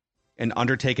 McCarthy and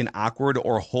undertake an awkward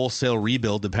or wholesale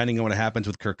rebuild, depending on what happens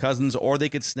with Kirk Cousins, or they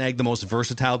could snag the most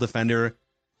versatile defender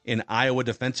in Iowa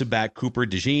defensive back Cooper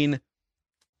DeJean,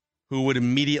 who would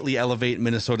immediately elevate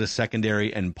Minnesota's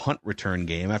secondary and punt return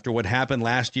game. After what happened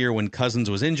last year when Cousins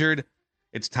was injured,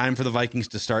 it's time for the Vikings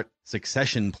to start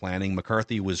succession planning.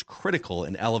 McCarthy was critical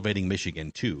in elevating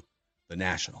Michigan to the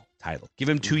national title. Give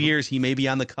him 2 years, he may be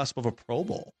on the cusp of a Pro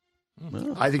Bowl.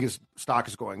 Oh. I think his stock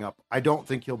is going up. I don't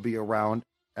think he'll be around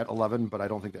at 11, but I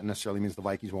don't think that necessarily means the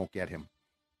Vikings won't get him.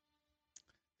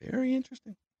 Very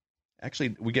interesting.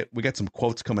 Actually, we get some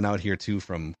quotes coming out here too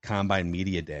from Combine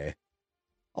Media Day.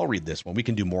 I'll read this one. We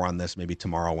can do more on this maybe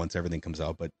tomorrow once everything comes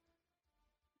out. But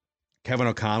Kevin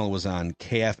O'Connell was on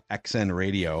KFXN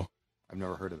radio. I've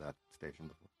never heard of that station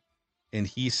before. And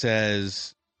he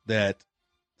says that,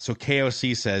 so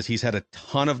KOC says he's had a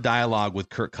ton of dialogue with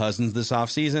Kirk Cousins this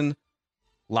offseason.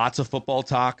 Lots of football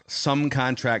talk, some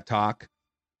contract talk.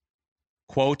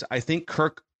 Quote, I think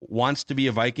Kirk wants to be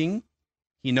a Viking.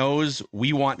 He knows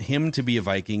we want him to be a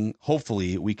Viking.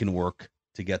 Hopefully we can work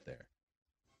to get there.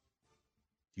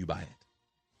 You buy it.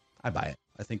 I buy it.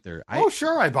 I think they're...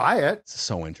 Sure, I buy it. It's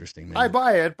so interesting, man. I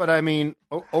buy it, but I mean,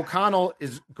 O'Connell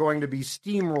is going to be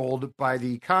steamrolled by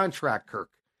the contract Kirk.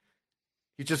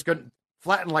 He's just going to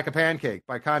flatten like a pancake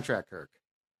by contract Kirk.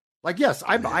 Like, yes,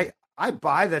 I buy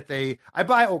that I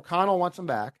buy O'Connell wants him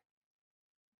back.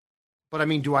 But I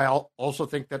mean, do I also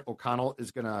think that O'Connell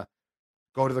is going to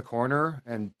go to the corner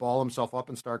and ball himself up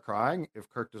and start crying if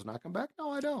Kirk does not come back?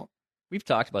 No, I don't. We've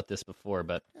talked about this before,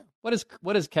 but what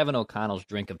is Kevin O'Connell's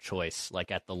drink of choice? Like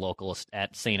at the local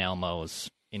at St. Elmo's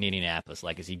in Indianapolis,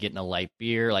 like is he getting a light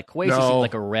beer? Like Kwesi seems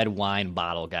like a red wine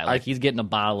bottle guy. Like he's getting a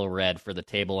bottle of red for the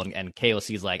table, and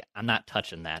KOC's like, I'm not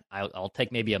touching that. I'll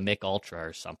take maybe a Mick Ultra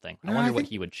or something. I wonder what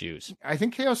he would choose. I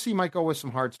think KOC might go with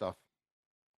some hard stuff,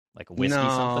 like a whiskey.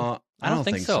 Something. I don't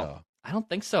think so. I don't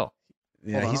think so.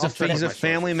 Yeah, he's a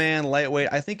family man, lightweight.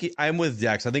 I think I'm with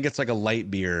Dex. I think it's like a light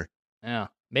beer. Yeah.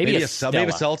 Maybe a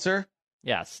seltzer?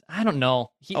 Yes. I don't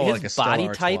know. His like body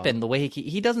type and the way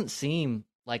he doesn't seem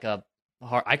like a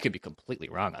hard... I could be completely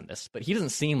wrong on this, but he doesn't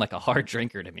seem like a hard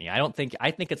drinker to me. I think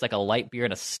it's like a light beer,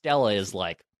 and a Stella is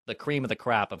like the cream of the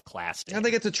crop of class. I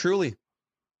think it's a Truly.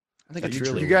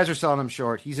 You guys are selling him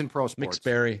short. He's in pro sports. Mixed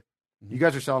berry. You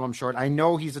guys are selling him short. I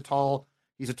know he's a tall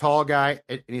guy,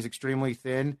 and he's extremely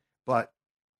thin, but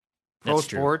pro That's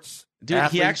true. sports. Dude,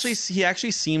 athletes, he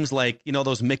actually seems like,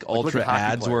 those Mick look Ultra at hockey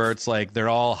ads players. where it's like they're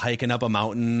all hiking up a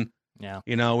mountain. Yeah.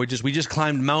 We just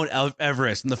climbed Mount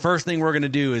Everest, and the first thing we're gonna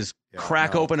do is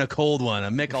crack open a cold one, a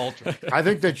Mick Ultra. I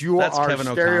think that you That's are Kevin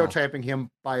O'Connell. stereotyping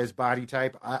him by his body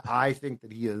type. I think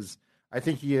that he is. I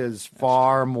think he is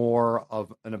far more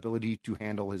of an ability to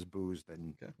handle his booze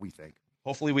than we think.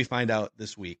 Hopefully, we find out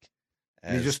this week.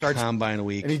 And he just starts Combine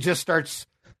week, and he just starts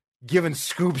giving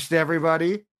scoops to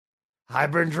everybody.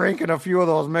 I've been drinking a few of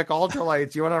those Mick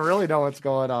Ultralights. You want to really know what's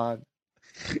going on?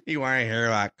 You want to hear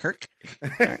about Kirk? You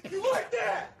like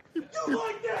that? You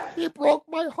like that? He broke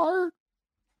my heart.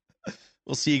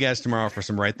 We'll see you guys tomorrow for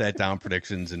some Write That Down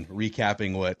predictions and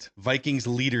recapping what Vikings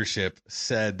leadership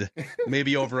said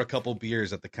maybe over a couple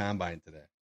beers at the Combine today.